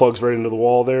 So it just plugs right into the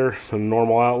wall there, a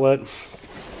normal outlet.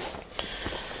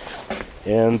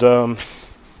 And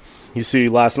you see,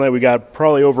 last night we got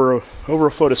probably over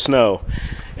a foot of snow,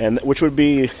 and which would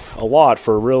be a lot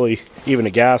for really even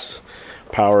a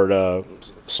gas-powered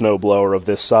snow blower of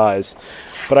this size.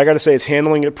 But I got to say, it's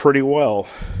handling it pretty well.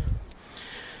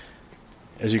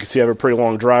 As you can see, I have a pretty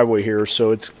long driveway here,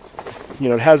 so it's,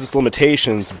 it has its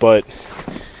limitations, but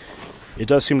it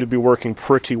does seem to be working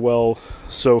pretty well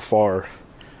so far.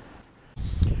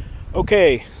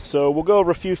 Okay, so we'll go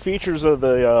over a few features of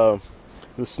the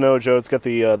Snow Joe. It's got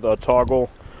the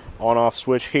toggle on-off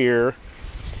switch here.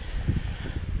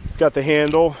 It's got the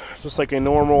handle, just like a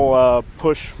normal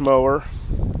push mower.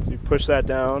 So you push that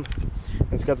down.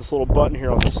 And it's got this little button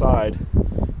here on the side.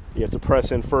 You have to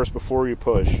press in first before you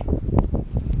push.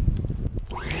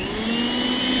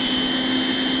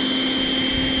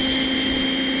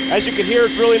 As you can hear,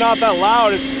 it's really not that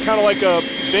loud. It's kind of like a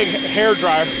big hair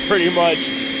dryer, pretty much.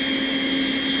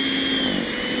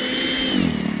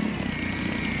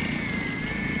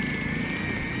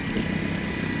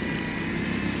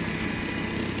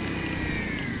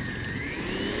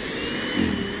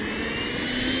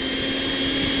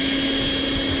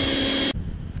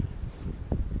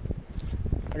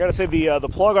 I gotta say, the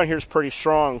plug on here is pretty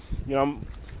strong. I'm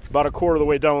about a quarter of the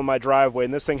way done with my driveway,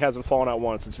 and this thing hasn't fallen out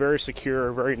once. It's very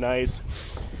secure, very nice.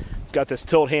 It's got this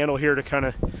tilt handle here to kind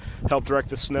of help direct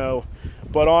the snow.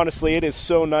 But honestly, it is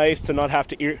so nice to not have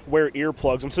to wear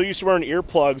earplugs. I'm so used to wearing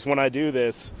earplugs when I do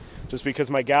this, just because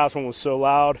my gas one was so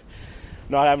loud.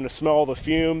 Not having to smell all the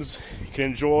fumes. You can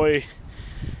enjoy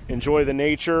the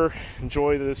nature,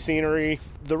 enjoy the scenery.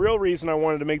 The real reason I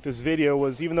wanted to make this video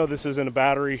was, even though this isn't a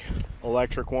battery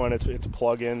electric one, it's a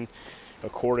plug-in, a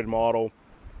corded model.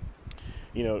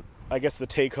 I guess the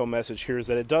take-home message here is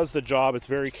that it does the job. It's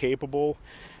very capable,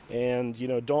 and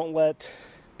don't let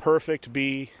perfect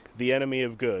be the enemy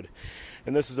of good.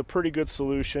 And this is a pretty good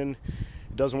solution.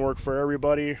 It doesn't work for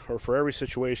everybody or for every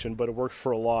situation, but it works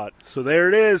for a lot. So there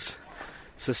it is,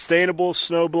 Sustainable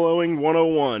Snowblowing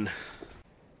 101.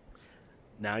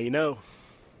 Now you know.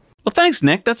 Well, thanks,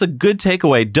 Nick. That's a good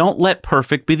takeaway. Don't let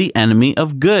perfect be the enemy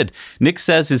of good. Nick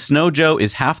says his Snow Joe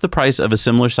is half the price of a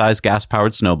similar-sized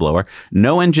gas-powered snowblower.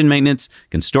 No engine maintenance,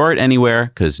 can store it anywhere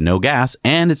because no gas,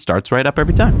 and it starts right up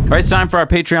every time. All right, it's time for our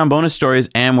Patreon bonus stories,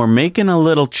 and we're making a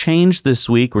little change this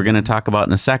week. We're going to talk about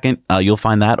in a second. You'll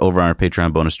find that over on our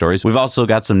Patreon bonus stories. We've also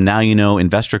got some Now You Know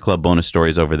Investor Club bonus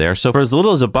stories over there. So for as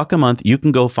little as $1 a month, you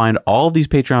can go find all of these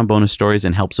Patreon bonus stories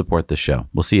and help support the show.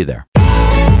 We'll see you there.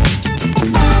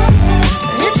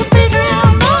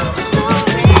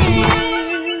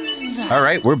 All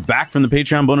right, we're back from the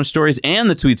Patreon bonus stories and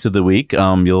the tweets of the week.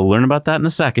 You'll learn about that in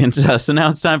a second. So now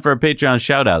it's time for our Patreon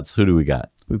shout-outs. Who do we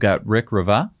got? We've got Rick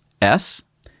Rava, S.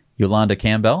 Yolanda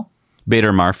Campbell,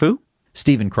 Bader Marfu,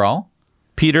 Stephen Krall,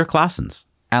 Peter Klassens,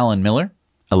 Alan Miller,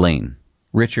 Elaine,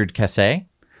 Richard Cassay,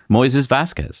 Moises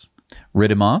Vasquez,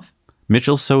 Ridimov,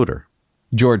 Mitchell Soder,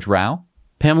 George Rao,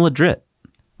 Pamela Dritt,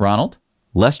 Ronald,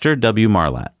 Lester W.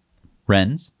 Marlatt,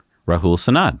 Renz, Rahul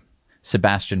Sanad,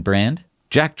 Sebastian Brand,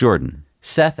 Jack Jordan,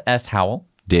 Seth S. Howell,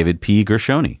 David P.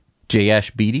 Gershoni,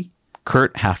 Jayesh Beatty,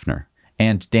 Kurt Hafner,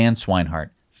 and Dan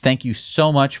Swinehart. Thank you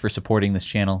so much for supporting this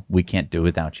channel. We can't do it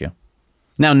without you.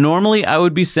 Now, normally I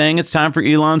would be saying it's time for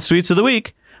Elon's Tweets of the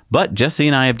Week, but Jesse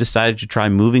and I have decided to try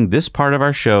moving this part of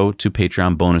our show to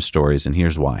Patreon bonus stories, and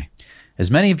here's why.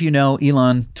 As many of you know,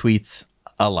 Elon tweets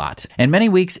a lot. And many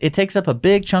weeks, it takes up a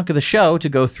big chunk of the show to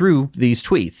go through these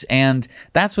tweets. And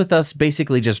that's with us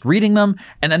basically just reading them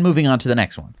and then moving on to the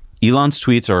next one. Elon's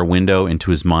tweets are a window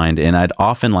into his mind, and I'd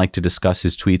often like to discuss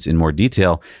his tweets in more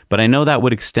detail, but I know that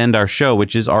would extend our show,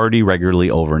 which is already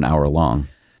regularly over an hour long.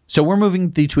 So we're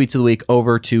moving the Tweets of the Week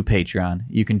over to Patreon.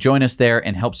 You can join us there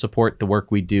and help support the work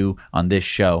we do on this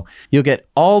show. You'll get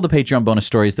all the Patreon bonus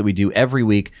stories that we do every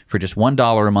week for just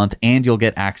 $1 a month, and you'll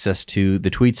get access to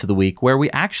the Tweets of the Week, where we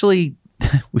actually,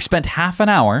 we spent half an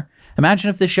hour. Imagine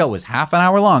if this show was half an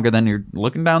hour longer than you're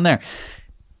looking down there.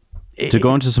 To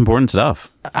go into some important stuff.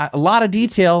 A lot of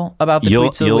detail about the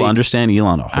Tweets of the Week. You'll understand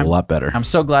Elon a whole lot better. I'm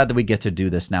so glad that we get to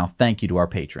do this now. Thank you to our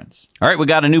patrons. All right, we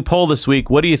got a new poll this week.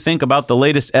 What do you think about the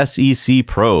latest SEC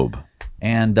probe?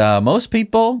 And most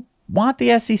people want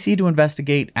the SEC to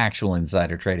investigate actual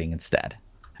insider trading instead.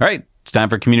 All right, it's time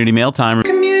for Community Mail Time.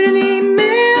 Community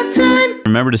Mail Time.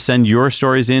 Remember to send your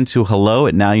stories in to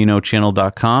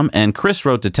hello@nowyouknowchannel.com. And Chris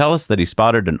wrote to tell us that he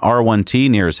spotted an R1T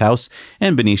near his house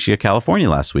in Benicia, California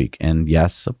last week. And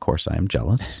yes, of course, I am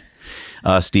jealous.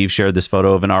 Steve shared this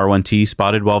photo of an R1T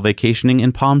spotted while vacationing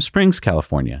in Palm Springs,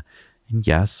 California. And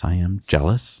yes, I am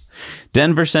jealous.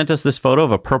 Denver sent us this photo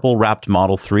of a purple-wrapped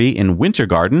Model 3 in Winter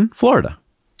Garden, Florida.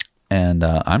 And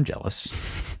I'm jealous.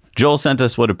 Joel sent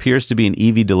us what appears to be an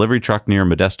EV delivery truck near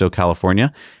Modesto,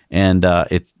 California, and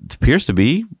it appears to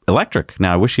be electric.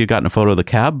 Now, I wish he had gotten a photo of the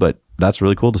cab, but that's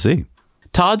really cool to see.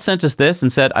 Todd sent us this and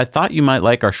said, I thought you might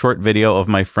like our short video of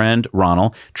my friend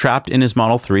Ronald trapped in his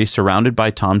Model 3 surrounded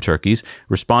by tom turkeys,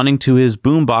 responding to his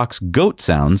boombox goat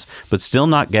sounds, but still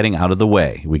not getting out of the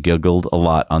way. We giggled a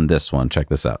lot on this one. Check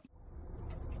this out.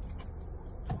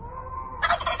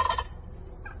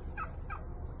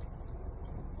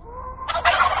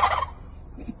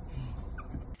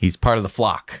 He's part of the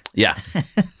flock. Yeah.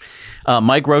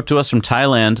 Mike wrote to us from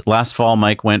Thailand. Last fall,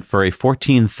 Mike went for a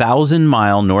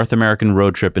 14,000-mile North American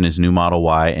road trip in his new Model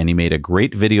Y, and he made a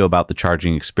great video about the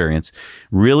charging experience.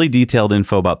 Really detailed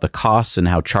info about the costs and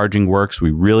how charging works.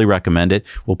 We really recommend it.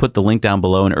 We'll put the link down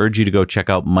below and urge you to go check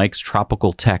out Mike's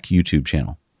Tropical Tech YouTube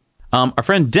channel. Our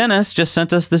friend Dennis just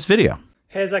sent us this video.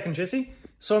 Hey, Zach and Jesse.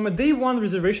 So I'm a day one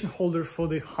reservation holder for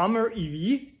the Hummer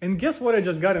EV, and guess what I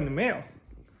just got in the mail?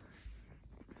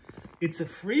 It's a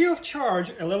free of charge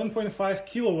 11.5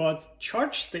 kilowatt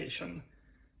charge station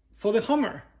for the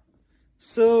Hummer.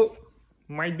 So,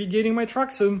 might be getting my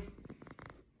truck soon.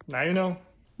 Now you know.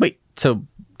 Wait, so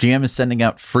GM is sending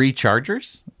out free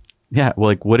chargers? Yeah,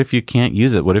 well, like, what if you can't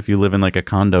use it? What if you live in like a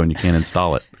condo and you can't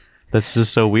install it? That's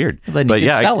just so weird. Well, then you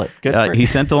can sell it. Good he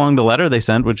sent along the letter they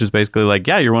sent, which is basically like,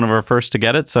 yeah, you're one of our first to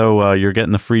get it, so you're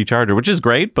getting the free charger, which is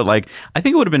great. But like, I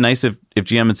think it would have been nice if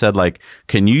GM had said like,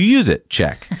 can you use it?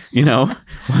 Check. You know.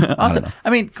 Also, I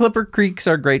mean, Clipper Creeks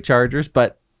are great chargers,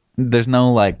 but there's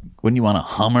no like, wouldn't you want a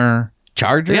Hummer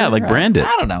charger? Yeah, like branded.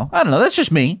 I don't know. That's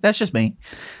just me.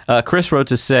 Chris wrote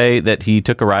to say that he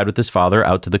took a ride with his father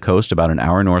out to the coast about an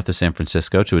hour north of San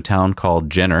Francisco to a town called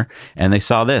Jenner, and they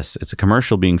saw this. It's a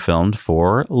commercial being filmed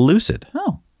for Lucid.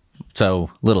 Oh, so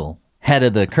little head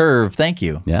of the curve. Thank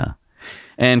you. Yeah.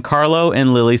 And Carlo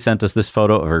and Lily sent us this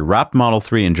photo of a wrapped Model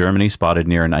 3 in Germany spotted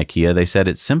near an IKEA. They said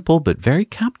it's simple but very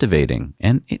captivating,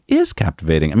 and it is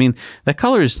captivating. I mean, that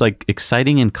color is like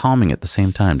exciting and calming at the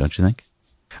same time, don't you think?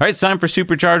 All right, it's time for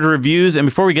supercharger reviews. And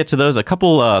before we get to those, a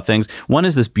couple things. One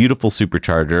is this beautiful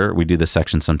supercharger. We do this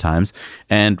section sometimes.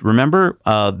 And remember,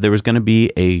 there was going to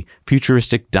be a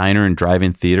futuristic diner and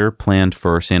drive-in theater planned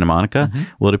for Santa Monica. Mm-hmm.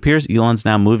 Well, it appears Elon's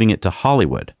now moving it to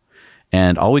Hollywood.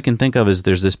 And all we can think of is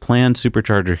there's this planned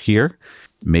supercharger here.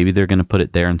 Maybe they're going to put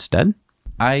it there instead.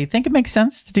 I think it makes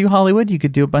sense to do Hollywood. You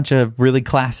could do a bunch of really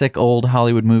classic old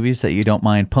Hollywood movies that you don't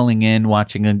mind pulling in,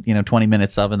 watching 20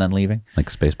 minutes of, and then leaving.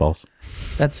 Like Spaceballs.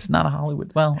 That's not a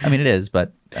Hollywood. Well, I mean, it is,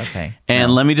 but okay.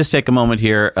 And let me just take a moment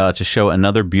here to show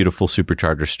another beautiful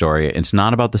supercharger story. It's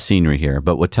not about the scenery here,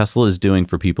 but what Tesla is doing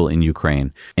for people in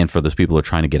Ukraine and for those people who are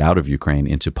trying to get out of Ukraine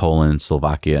into Poland,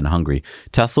 Slovakia, and Hungary.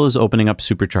 Tesla is opening up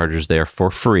superchargers there for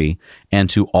free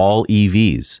and to all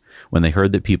EVs when they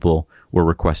heard that people were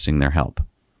requesting their help.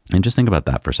 And just think about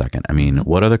that for a second. I mean,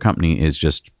 what other company is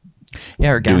just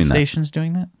are gas stations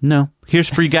doing that? No. Here's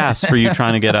free gas for you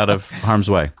trying to get out of harm's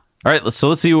way. All right, let's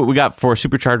see what we got for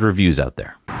supercharger reviews out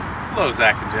there. Hello,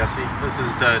 Zach and Jesse. This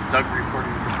is Doug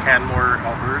reporting from Canmore,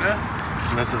 Alberta.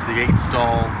 And this is the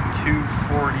 8-stall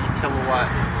 240 kilowatt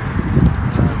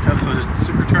Tesla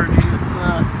supercharging. It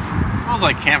smells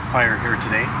like campfire here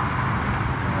today.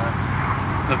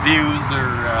 The views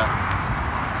are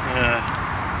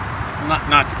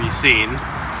not to be seen,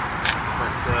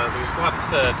 but there's lots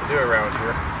to do around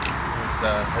here.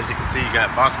 As you can see, you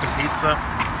got Boston Pizza,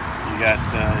 you got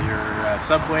your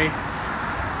Subway,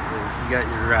 you got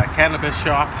your cannabis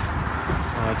shop.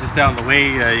 Just down the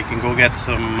way, you can go get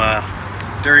some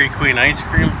Dairy Queen ice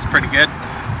cream. It's pretty good.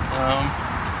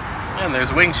 And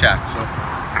there's a Wing Shack, so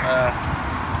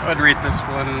I would rate this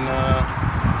one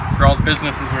for all the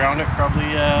businesses around it probably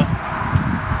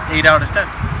 8 out of 10.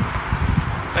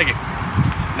 Thank you.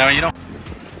 No, you don't.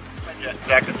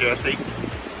 Zach and Jesse.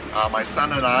 My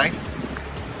son and I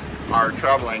are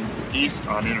traveling east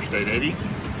on Interstate 80,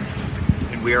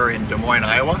 and we are in Des Moines,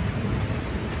 Iowa.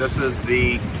 This is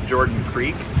the Jordan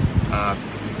Creek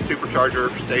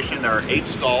supercharger station. There are 8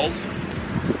 stalls.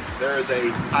 There is a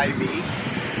IV,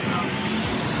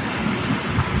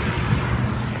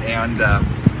 and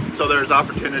so there's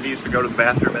opportunities to go to the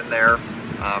bathroom in there.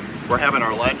 We're having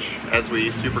our lunch as we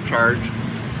supercharge,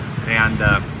 and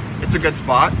it's a good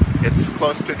spot. It's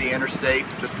close to the interstate,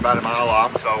 just about a mile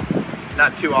off, so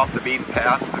not too off the beaten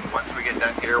path. And once we get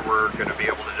done here, we're going to be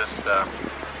able to just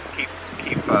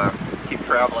keep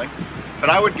traveling.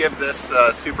 But I would give this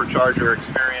supercharger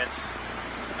experience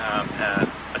a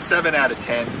 7 out of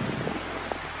 10.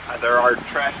 There are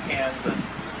trash cans and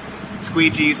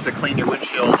squeegees to clean your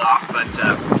windshield off, but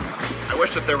I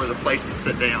wish that there was a place to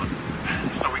sit down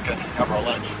so we could have our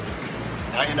lunch.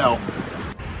 Now you know.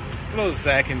 Hello,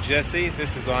 Zach and Jesse.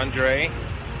 This is Andre.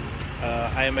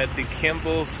 I am at the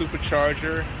Kimball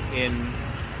Supercharger in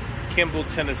Kimball,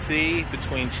 Tennessee,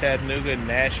 between Chattanooga and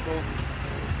Nashville.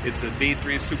 It's a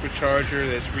V3 supercharger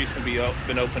that's recently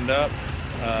been opened up.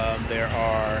 There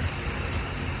are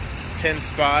 10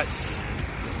 spots,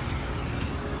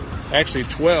 actually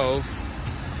 12.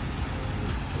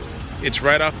 It's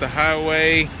right off the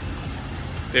highway.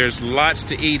 There's lots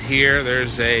to eat here.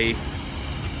 There's a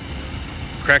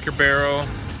Cracker Barrel,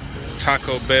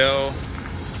 Taco Bell,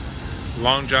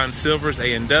 Long John Silver's,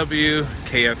 A&W,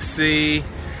 KFC,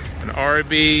 and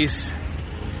Arby's.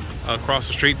 Across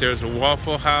the street there's a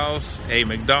Waffle House, a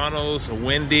McDonald's, a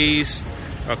Wendy's,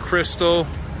 a Crystal,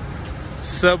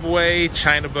 Subway,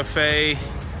 China Buffet.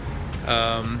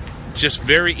 Just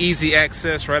very easy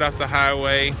access right off the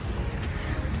highway.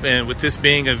 And with this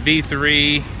being a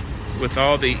V3, with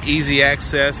all the easy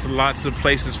access, lots of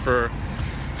places for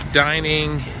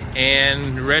dining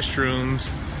and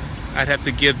restrooms, I'd have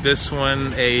to give this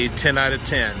one a 10 out of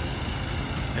 10.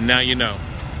 And now you know.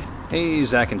 Hey,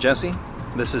 Zach and Jesse.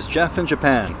 This is Jeff in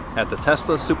Japan at the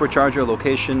Tesla Supercharger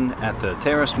location at the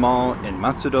Terrace Mall in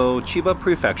Matsudo, Chiba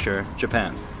Prefecture,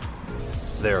 Japan.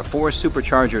 There are 4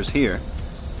 superchargers here,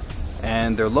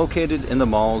 and they're located in the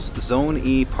mall's Zone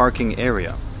E parking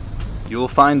area. You'll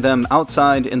find them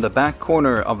outside in the back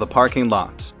corner of the parking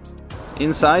lot.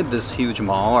 Inside this huge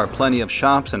mall are plenty of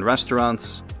shops and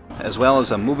restaurants, as well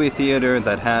as a movie theater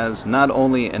that has not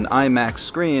only an IMAX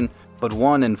screen, but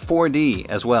one in 4D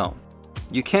as well.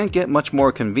 You can't get much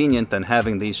more convenient than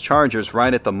having these chargers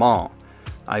right at the mall.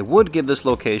 I would give this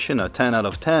location a 10 out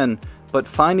of 10, but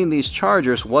finding these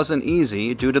chargers wasn't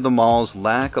easy due to the mall's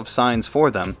lack of signs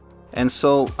for them, and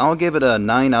so I'll give it a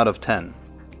 9 out of 10.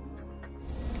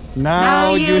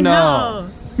 Now you know.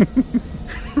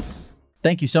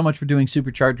 Thank you so much for doing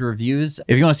Supercharger reviews.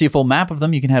 If you want to see a full map of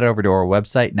them, you can head over to our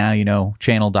website,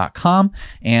 nowyouknowchannel.com.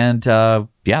 And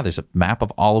there's a map of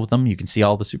all of them. You can see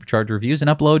all the Supercharger reviews and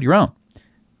upload your own.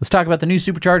 Let's talk about the new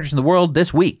superchargers in the world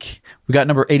this week. We got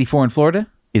number 84 in Florida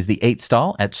is the 8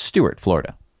 stall at Stuart,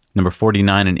 Florida. Number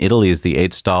 49 in Italy is the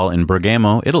 8 stall in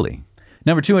Bergamo, Italy.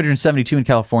 Number 272 in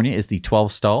California is the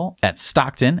 12 stall at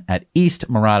Stockton at East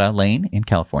Marata Lane in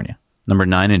California. Number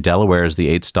 9 in Delaware is the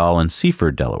 8 stall in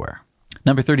Seaford, Delaware.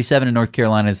 Number 37 in North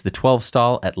Carolina is the 12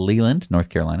 stall at Leland, North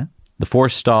Carolina. The 4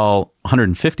 stall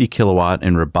 150 kilowatt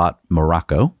in Rabat,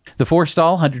 Morocco. The 4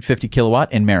 stall 150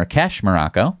 kilowatt in Marrakesh,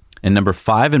 Morocco. And number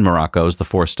 5 in Morocco is the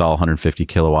 4 stall 150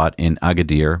 kilowatt in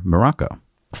Agadir, Morocco.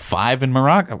 5 in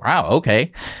Morocco. Wow,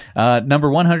 okay.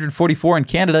 Number 144 in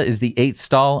Canada is the 8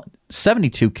 stall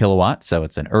 72 kilowatt, so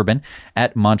it's an urban,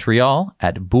 at Montreal,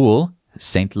 at Boule,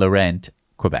 Saint Laurent,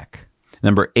 Quebec.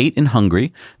 Number 8 in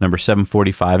Hungary, number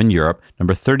 745 in Europe,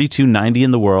 number 3290 in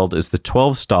the world is the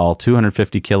 12 stall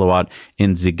 250 kilowatt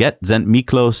in Sziget Szent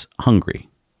Miklós, Hungary.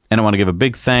 And I want to give a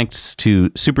big thanks to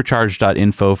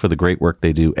supercharge.info for the great work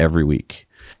they do every week.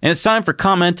 And it's time for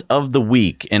comment of the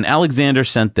week. And Alexander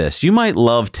sent this. You might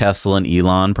love Tesla and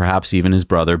Elon, perhaps even his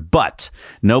brother, but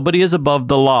nobody is above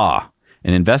the law.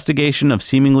 An investigation of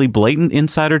seemingly blatant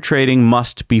insider trading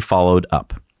must be followed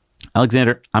up.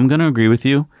 Alexander, I'm going to agree with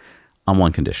you on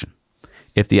one condition.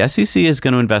 If the SEC is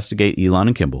going to investigate Elon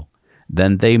and Kimball,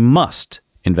 then they must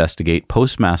investigate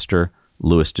Postmaster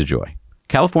Louis DeJoy.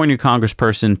 California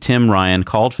Congressperson Tim Ryan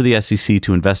called for the SEC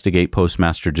to investigate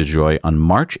Postmaster DeJoy on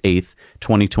March 8th,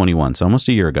 2021, so almost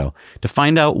a year ago, to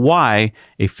find out why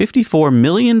a $54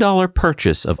 million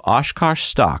purchase of Oshkosh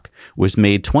stock was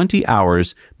made 20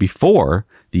 hours before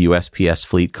the USPS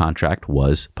fleet contract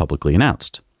was publicly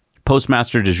announced.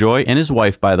 Postmaster DeJoy and his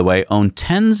wife, by the way, own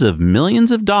tens of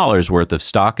millions of dollars worth of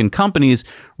stock in companies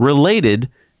related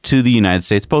to the United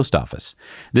States Post Office.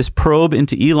 This probe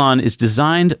into Elon is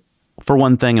designed for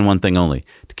one thing and one thing only,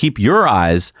 to keep your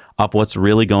eyes off what's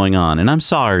really going on. And I'm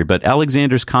sorry, but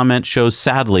Alexander's comment shows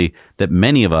sadly that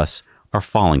many of us are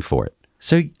falling for it.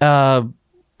 So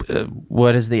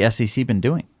what has the SEC been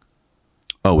doing?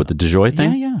 Oh, with the DeJoy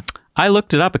thing? Yeah. I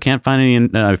looked it up. I can't find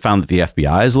any. I found that the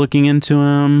FBI is looking into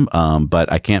him,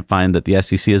 but I can't find that the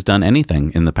SEC has done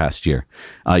anything in the past year.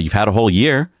 You've had a whole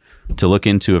year to look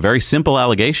into a very simple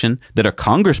allegation that a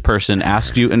congressperson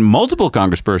asked you, and multiple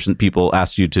congressperson people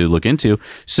asked you to look into.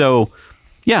 So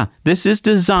Yeah, this is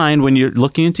designed, when you're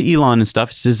looking into Elon and stuff,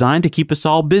 it's designed to keep us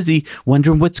all busy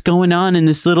wondering what's going on in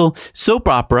this little soap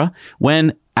opera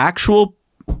when actual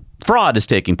fraud is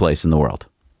taking place in the world.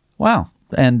 Wow.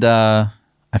 And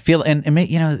I feel,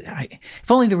 if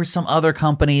only there was some other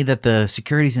company that the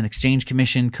Securities and Exchange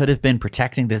Commission could have been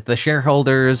protecting the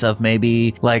shareholders of,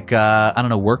 maybe like, I don't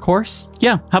know, Workhorse?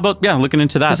 Yeah, how about, looking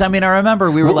into that? Because, I mean, I remember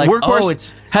we were like,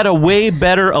 Workhorse had a way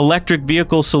better electric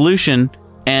vehicle solution.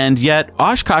 And yet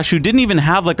Oshkosh, who didn't even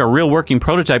have like a real working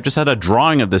prototype, just had a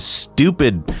drawing of this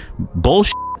stupid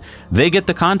bullshit, they get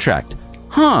the contract.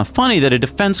 Huh, funny that a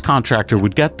defense contractor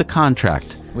would get the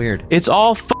contract. Weird. It's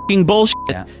all fucking bullshit.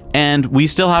 Yeah. And we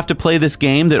still have to play this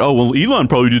game that, Elon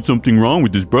probably did something wrong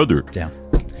with his brother. Yeah.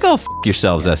 Go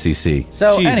yourselves, SEC.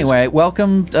 So Jesus. Anyway,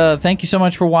 welcome. Thank you so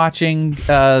much for watching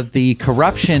the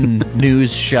corruption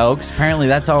news show, because apparently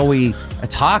that's all we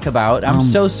talk about. I'm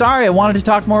so sorry. I wanted to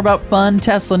talk more about fun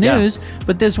Tesla news,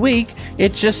 but this week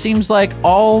it just seems like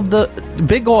all the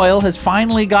big oil has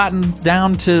finally gotten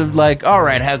down to like, all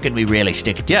right, how can we really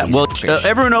stick it to these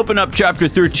everyone open up chapter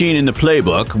 13 in the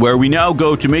playbook, where we now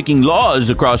go to making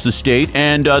laws across the state,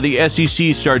 and the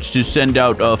SEC starts to send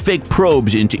out fake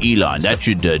probes into Elon. That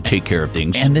should take care of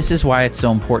things. And this is why it's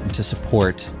so important to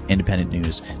support independent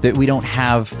news, that we don't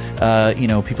have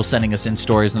people sending us in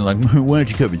stories and they're like, why don't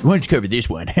you cover this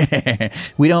one?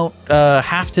 We don't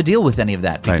have to deal with any of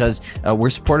that, because we're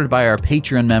supported by our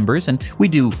Patreon members, and we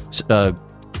do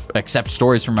accept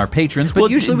stories from our patrons,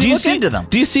 but usually we look into them.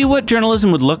 Do you see what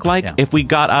journalism would look like if we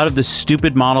got out of the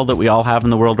stupid model that we all have in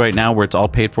the world right now, where it's all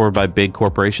paid for by big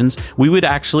corporations? We would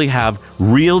actually have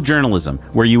real journalism,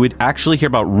 where you would actually hear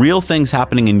about real things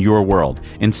happening in your world.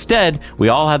 Instead, we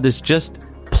all have this just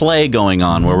play going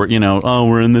on where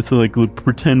we're in this like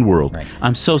pretend world. Right.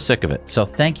 I'm so sick of it. So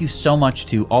thank you so much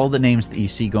to all the names that you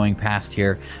see going past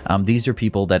here. These are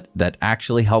people that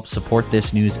actually help support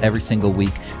this news every single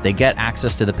week. They get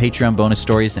access to the Patreon bonus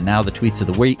stories and now the tweets of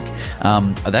the week.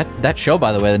 That show,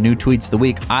 by the way, the new tweets of the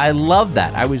week, I love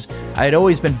that. I had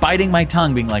always been biting my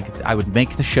tongue, being like, I would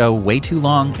make the show way too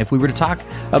long if we were to talk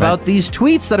about these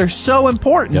tweets that are so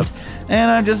important. Yep. And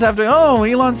I just have to,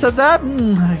 Elon said that?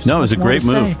 No, it was a great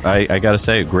move. I got to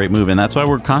say, a great move. And that's why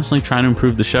we're constantly trying to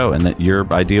improve the show, and that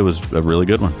your idea was a really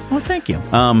good one. Well, thank you.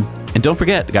 And don't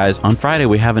forget, guys, on Friday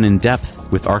we have an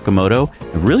in-depth with Arcimoto,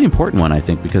 a really important one, I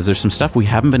think, because there's some stuff we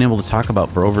haven't been able to talk about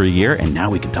for over a year, and now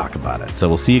we can talk about it. So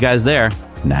we'll see you guys there.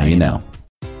 Now you know.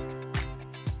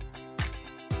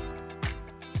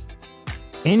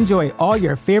 Enjoy all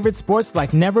your favorite sports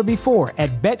like never before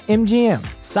at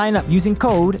BetMGM. Sign up using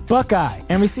code Buckeye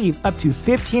and receive up to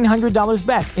 $1,500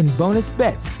 back in bonus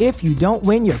bets if you don't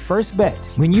win your first bet.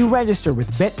 When you register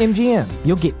with BetMGM,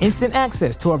 you'll get instant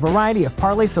access to a variety of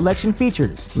parlay selection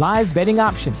features, live betting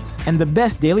options, and the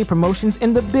best daily promotions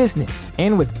in the business.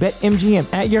 And with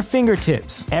BetMGM at your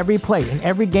fingertips, every play and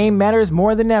every game matters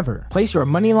more than ever. Place your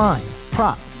money line,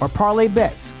 prop, or parlay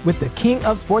bets with the king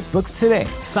of sportsbooks today.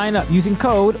 Sign up using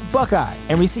code Buckeye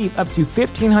and receive up to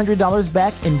 $1,500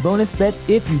 back in bonus bets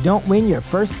if you don't win your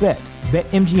first bet.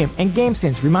 BetMGM and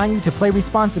GameSense remind you to play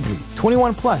responsibly.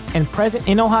 21 plus and present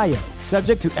in Ohio,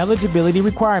 subject to eligibility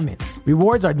requirements.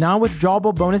 Rewards are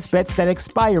non-withdrawable bonus bets that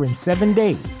expire in 7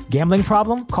 days. Gambling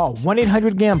problem? Call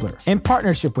 1-800-GAMBLER. In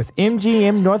partnership with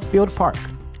MGM Northfield Park.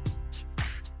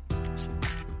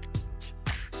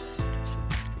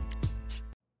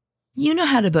 You know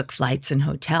how to book flights and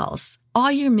hotels.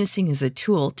 All you're missing is a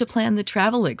tool to plan the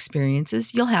travel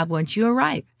experiences you'll have once you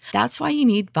arrive. That's why you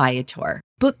need Viator.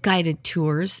 Book guided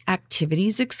tours,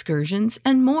 activities, excursions,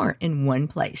 and more in one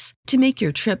place to make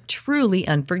your trip truly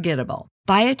unforgettable.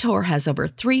 Viator has over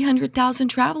 300,000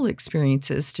 travel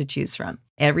experiences to choose from.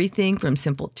 Everything from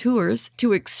simple tours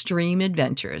to extreme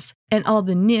adventures and all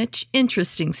the niche,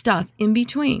 interesting stuff in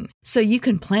between. So you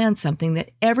can plan something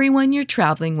that everyone you're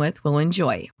traveling with will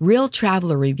enjoy. Real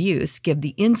traveler reviews give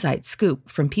the inside scoop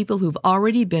from people who've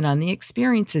already been on the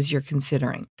experiences you're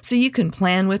considering. So you can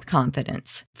plan with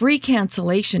confidence. Free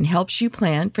cancellation helps you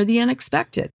plan for the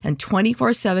unexpected. And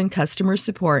 24/7 customer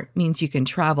support means you can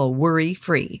travel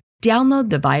worry-free. Download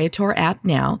the Viator app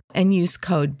now and use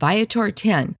code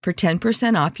Viator10 for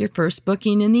 10% off your first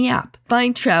booking in the app.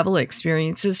 Find travel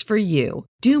experiences for you.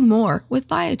 Do more with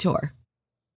Viator.